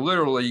Eagles are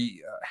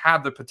literally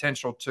have the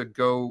potential to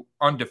go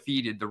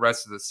undefeated the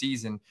rest of the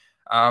season.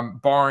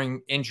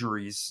 Barring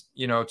injuries,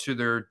 to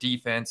their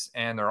defense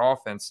and their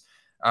offense.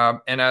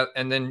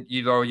 And then,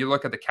 you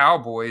look at the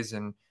Cowboys,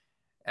 and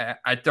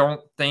I don't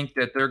think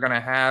that they're going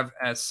to have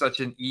as such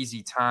an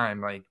easy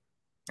time. Like,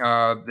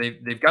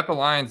 they've got the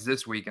Lions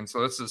this week, and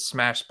so this is a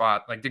smash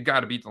spot. Like, they've got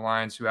to beat the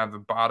Lions, who have the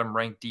bottom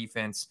ranked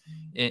defense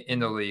in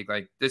the league.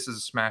 Like, this is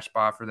a smash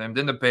spot for them.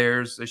 Then the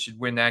Bears, they should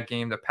win that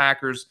game. The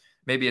Packers,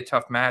 maybe a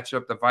tough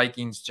matchup. The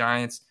Vikings,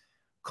 Giants,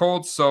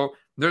 Colts. So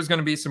there's going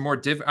to be some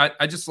more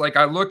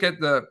I look at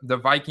the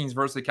Vikings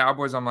versus the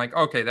Cowboys. I'm like,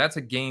 okay, that's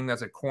a game,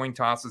 that's a coin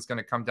toss that's going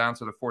to come down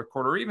to the fourth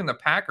quarter, or even the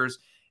Packers.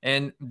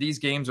 And these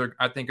games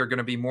I think are going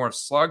to be more of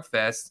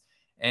slugfest.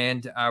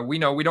 And we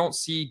know we don't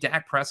see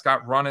Dak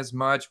Prescott run as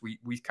much.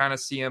 We kind of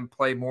see him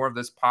play more of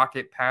this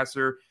pocket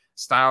passer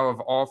style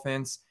of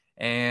offense.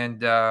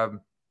 And,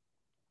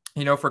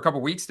 for a couple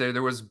of weeks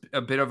there was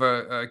a bit of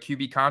a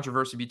QB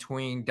controversy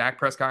between Dak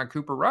Prescott and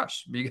Cooper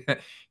Rush.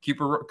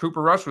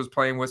 Cooper Rush was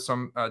playing with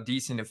some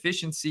decent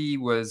efficiency,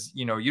 was,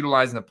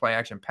 utilizing the play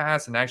action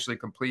pass and actually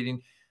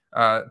completing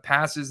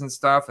passes and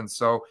stuff. And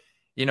so,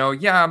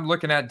 I'm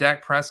looking at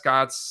Dak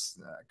Prescott's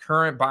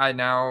current buy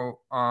now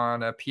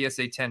on a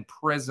PSA 10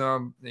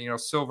 Prism,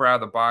 silver out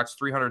of the box,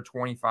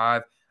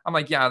 325. I'm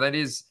like, yeah, that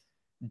is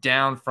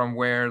down from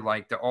where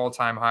like the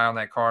all-time high on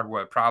that card,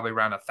 probably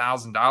around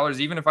 $1,000.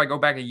 Even if I go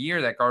back a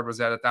year, that card was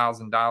at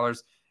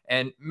 $1,000,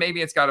 and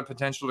maybe it's got a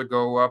potential to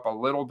go up a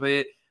little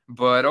bit.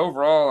 But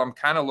overall, I'm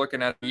kind of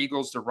looking at the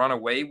Eagles to run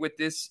away with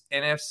this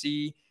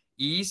NFC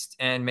East,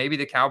 and maybe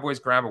the Cowboys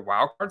grab a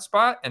wild card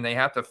spot, and they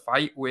have to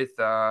fight with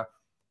the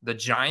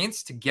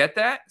Giants to get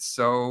that.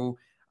 So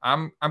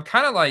I'm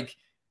kind of like,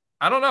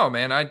 I don't know,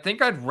 man. I think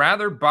I'd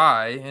rather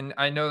buy, and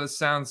I know this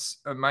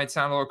might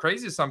sound a little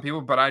crazy to some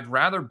people, but I'd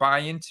rather buy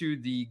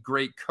into the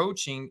great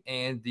coaching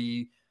and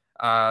the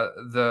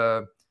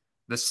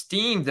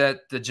steam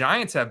that the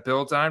Giants have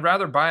built. And I'd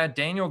rather buy a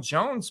Daniel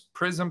Jones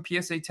Prism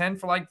PSA 10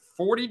 for like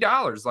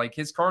 $40. Like,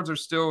 his cards are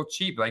still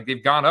cheap. Like,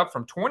 they've gone up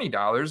from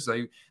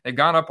 $20. They've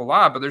gone up a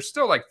lot, but they're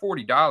still like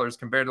 $40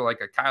 compared to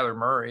like a Kyler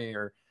Murray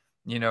or,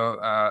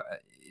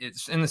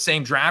 it's in the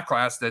same draft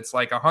class that's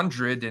like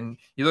 100, and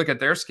you look at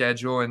their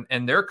schedule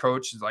and their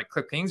coach is like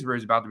Cliff Kingsbury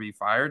is about to be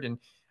fired. And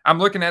I'm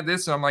looking at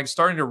this and I'm like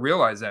starting to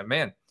realize that,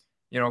 man,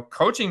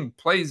 coaching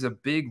plays a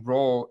big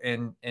role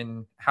in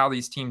how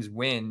these teams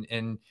win.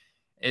 And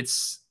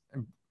it's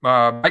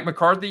Mike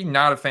McCarthy,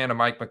 not a fan of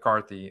Mike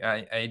McCarthy.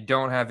 I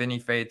don't have any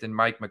faith in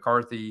Mike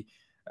McCarthy.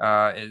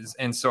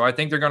 And so I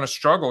think they're going to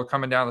struggle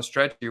coming down the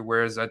stretch here.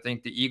 Whereas I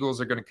think the Eagles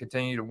are going to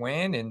continue to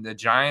win, and the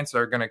Giants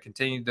are going to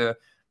continue to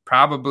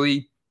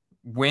probably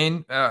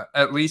win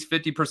at least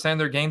 50% of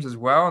their games as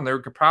well, and they're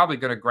probably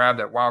going to grab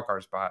that wild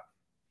card spot.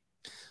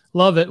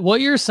 Love it. What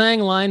you're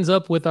saying lines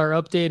up with our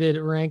updated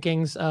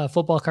rankings,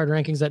 football card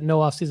rankings at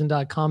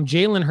nooffseason.com.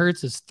 Jalen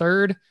Hurts is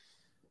third,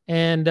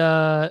 and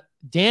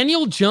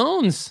Daniel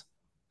Jones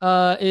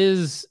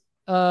is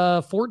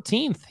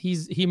 14th.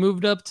 He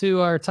moved up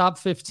to our top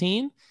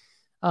 15.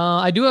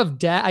 I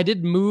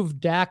did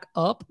move Dak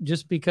up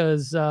just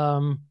because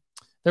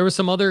there was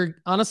some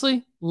other,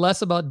 honestly,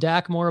 less about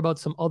Dak, more about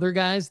some other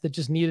guys that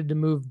just needed to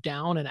move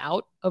down and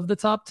out of the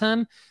top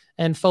 10,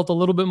 and felt a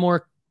little bit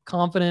more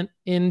confident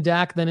in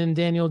Dak than in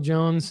Daniel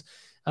Jones.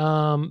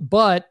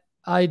 But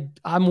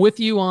I'm with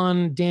you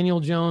on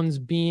Daniel Jones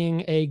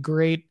being a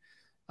great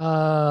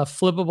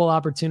flippable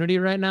opportunity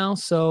right now.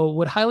 So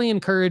would highly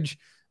encourage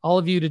all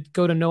of you to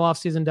go to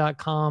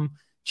nooffseason.com,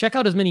 check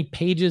out as many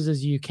pages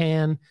as you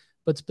can,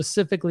 but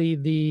specifically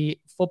the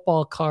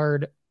football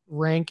card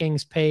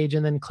rankings page,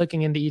 and then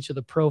clicking into each of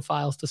the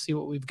profiles to see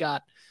what we've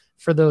got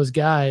for those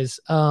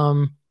guys.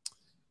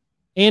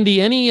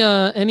 Andy,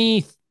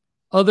 any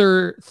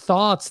other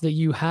thoughts that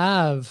you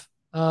have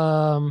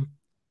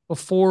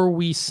before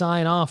we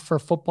sign off for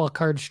Football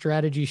Card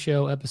Strategy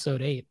Show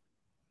episode 8?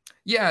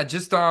 Yeah,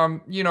 just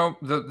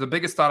the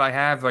biggest thought I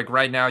have, like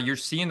right now, you're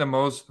seeing the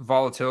most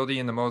volatility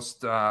and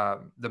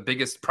the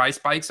biggest price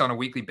spikes on a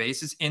weekly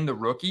basis in the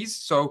rookies.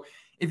 So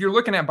if you're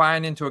looking at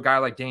buying into a guy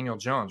like Daniel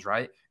Jones,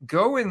 right,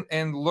 go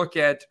and look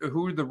at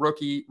who the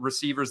rookie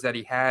receivers that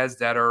he has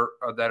that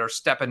are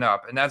stepping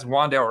up, and that's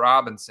Wan'Dale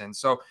Robinson.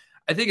 So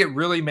I think it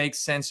really makes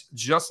sense,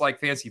 just like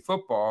fantasy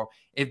football.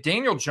 If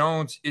Daniel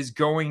Jones is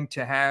going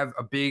to have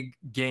a big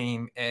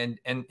game and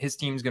his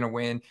team's going to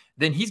win,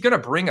 then he's going to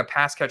bring a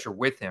pass catcher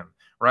with him,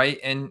 right?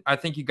 And I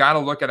think you got to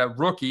look at a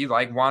rookie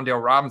like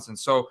Wan'Dale Robinson.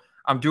 So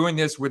I'm doing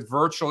this with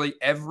virtually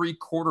every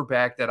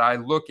quarterback that I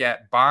look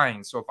at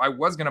buying. So if I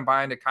was going to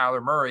buy into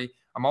Kyler Murray,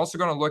 I'm also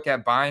going to look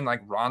at buying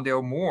like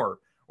Rondale Moore,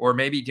 or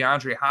maybe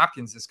DeAndre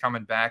Hopkins is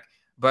coming back.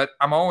 But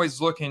I'm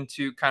always looking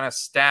to kind of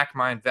stack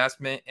my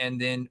investment, and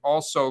then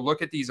also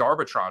look at these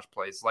arbitrage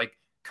plays, like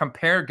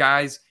compare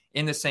guys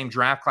in the same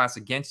draft class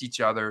against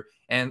each other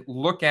and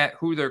look at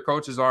who their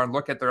coaches are and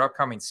look at their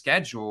upcoming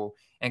schedule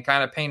and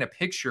kind of paint a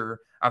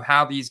picture of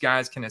how these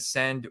guys can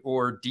ascend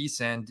or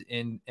descend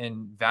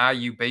in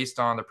value based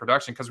on the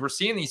production. Because we're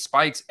seeing these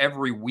spikes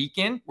every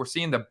weekend. We're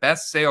seeing the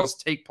best sales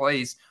take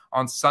place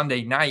on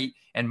Sunday night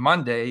and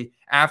Monday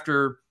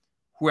after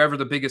whoever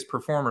the biggest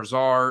performers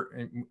are,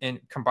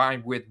 and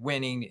combined with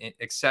winning,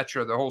 et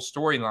cetera, the whole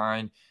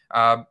storyline.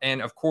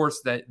 And of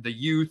course, that the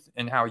youth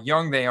and how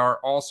young they are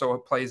also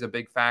plays a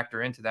big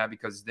factor into that,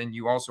 because then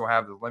you also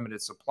have the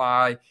limited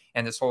supply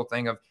and this whole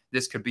thing of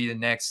this could be the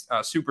next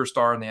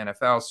superstar in the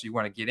NFL. So you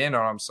want to get in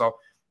on them. So,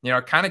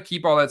 kind of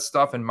keep all that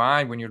stuff in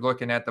mind when you're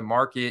looking at the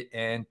market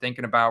and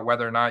thinking about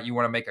whether or not you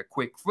want to make a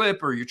quick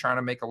flip or you're trying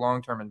to make a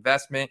long-term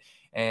investment,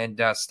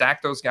 and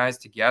stack those guys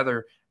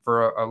together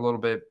for a little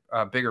bit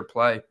bigger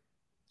play.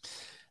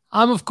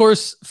 I'm, of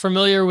course,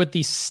 familiar with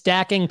the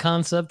stacking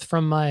concept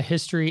from my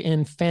history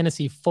in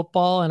fantasy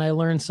football, and I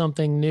learned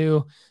something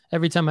new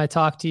every time I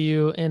talk to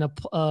you in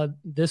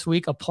this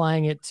week,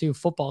 applying it to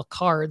football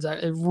cards.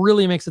 It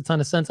really makes a ton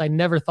of sense. I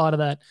never thought of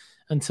that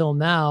until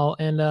now.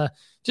 And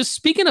just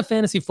speaking of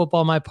fantasy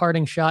football, my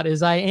parting shot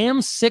is I am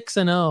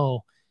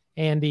 6-0,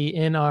 Andy,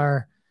 in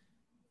our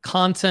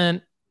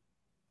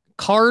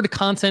Card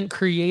Content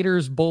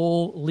Creators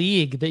Bowl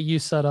League that you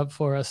set up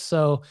for us.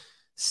 So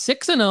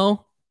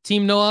 6-0,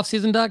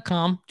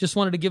 teamnooffseason.com. Just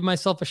wanted to give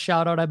myself a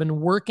shout out. I've been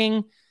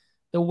working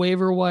the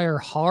waiver wire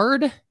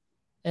hard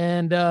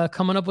and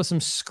coming up with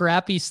some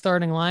scrappy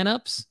starting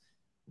lineups.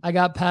 I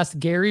got past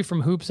Gary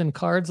from Hoops and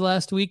Cards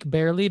last week,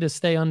 barely, to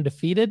stay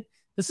undefeated.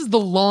 This is the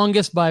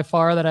longest by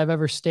far that I've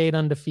ever stayed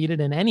undefeated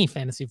in any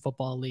fantasy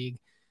football league.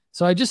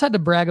 So I just had to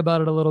brag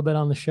about it a little bit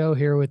on the show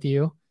here with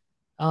you.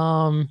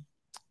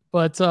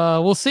 But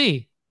we'll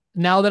see.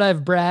 Now that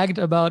I've bragged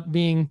about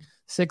being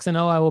 6-0,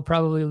 I will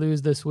probably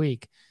lose this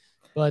week.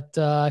 But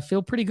I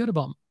feel pretty good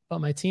about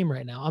my team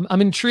right now.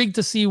 I'm intrigued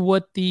to see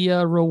what the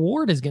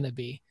reward is going to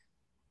be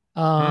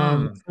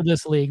for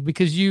this league,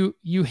 because you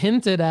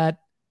hinted at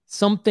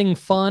something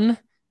fun.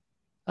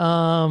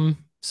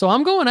 So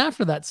I'm going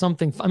after that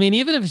something. I mean,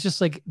 even if it's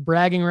just like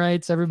bragging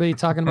rights, everybody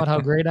talking about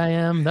how great I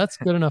am, that's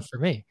good enough for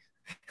me.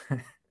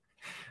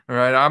 All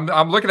right,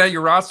 I'm looking at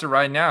your roster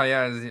right now.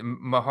 Yeah,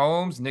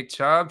 Mahomes, Nick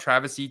Chubb,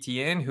 Travis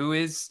Etienne.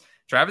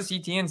 Travis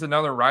Etienne's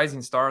another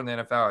rising star in the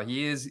NFL.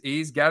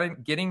 He's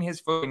getting his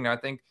footing. I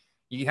think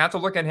you have to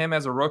look at him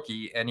as a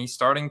rookie, and he's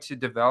starting to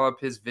develop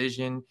his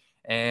vision.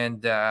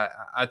 And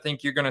I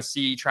think you're going to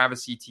see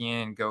Travis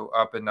Etienne go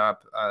up and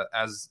up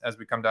as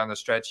we come down the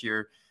stretch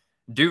here.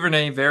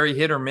 Duvernay, very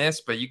hit or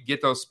miss, but you can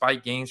get those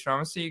spike gains from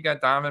him. So you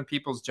got Donovan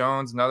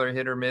Peoples-Jones, another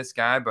hit or miss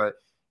guy, but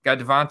got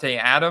Devontae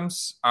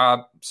Adams.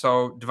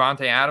 So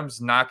Devontae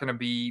Adams not going to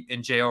be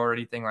in jail or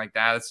anything like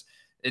that.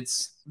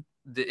 It's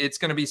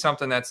going to be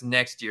something that's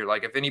next year.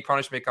 Like if any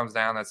punishment comes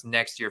down, that's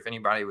next year. If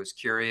anybody was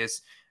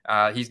curious,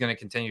 he's going to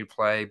continue to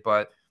play.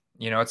 But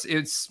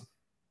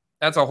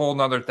that's a whole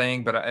nother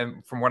thing.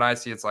 But from what I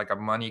see, it's like a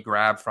money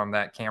grab from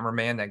that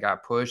cameraman that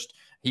got pushed.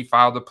 He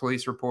filed a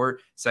police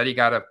report, said he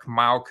got a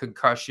mild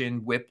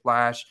concussion,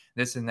 whiplash,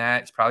 this and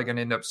that. He's probably going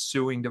to end up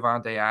suing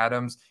Devontae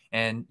Adams,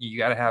 and you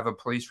got to have a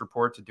police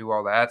report to do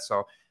all that.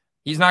 So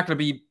he's not going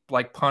to be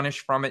like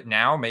punished from it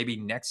now, maybe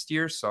next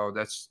year. So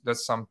that's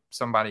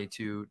somebody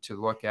to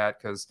look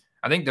at, because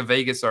I think the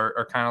Vegas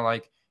are kind of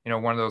like,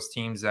 one of those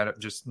teams that have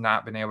just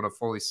not been able to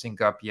fully sync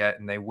up yet,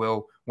 and they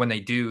will when they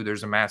do.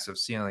 There's a massive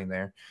ceiling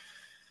there.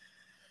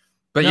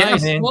 But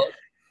nice. Yeah, man. Well,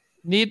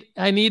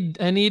 I need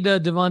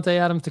Devontae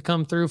Adams to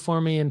come through for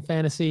me in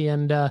fantasy.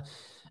 And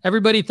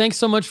everybody, thanks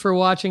so much for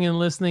watching and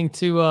listening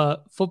to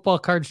Football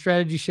Card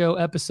Strategy Show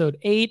episode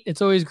 8.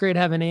 It's always great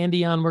having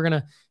Andy on. We're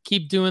gonna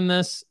keep doing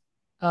this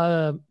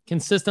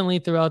consistently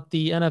throughout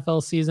the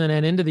NFL season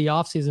and into the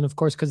off season, of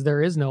course, because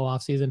there is no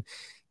off season.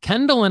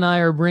 Kendall and I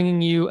are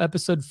bringing you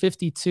episode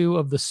 52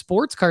 of the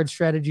Sports Card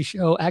Strategy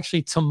Show.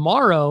 Actually,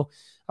 tomorrow,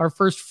 our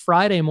first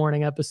Friday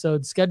morning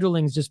episode.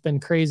 Scheduling's just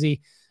been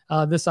crazy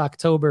this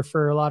October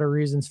for a lot of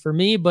reasons for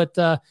me, but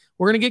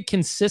we're going to get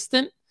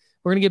consistent.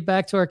 We're going to get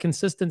back to our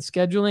consistent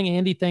scheduling.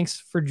 Andy, thanks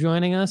for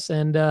joining us.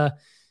 And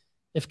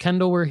if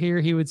Kendall were here,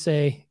 he would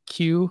say,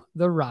 cue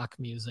the rock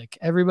music.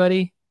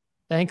 Everybody,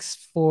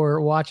 thanks for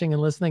watching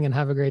and listening, and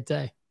have a great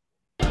day.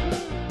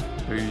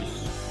 Peace.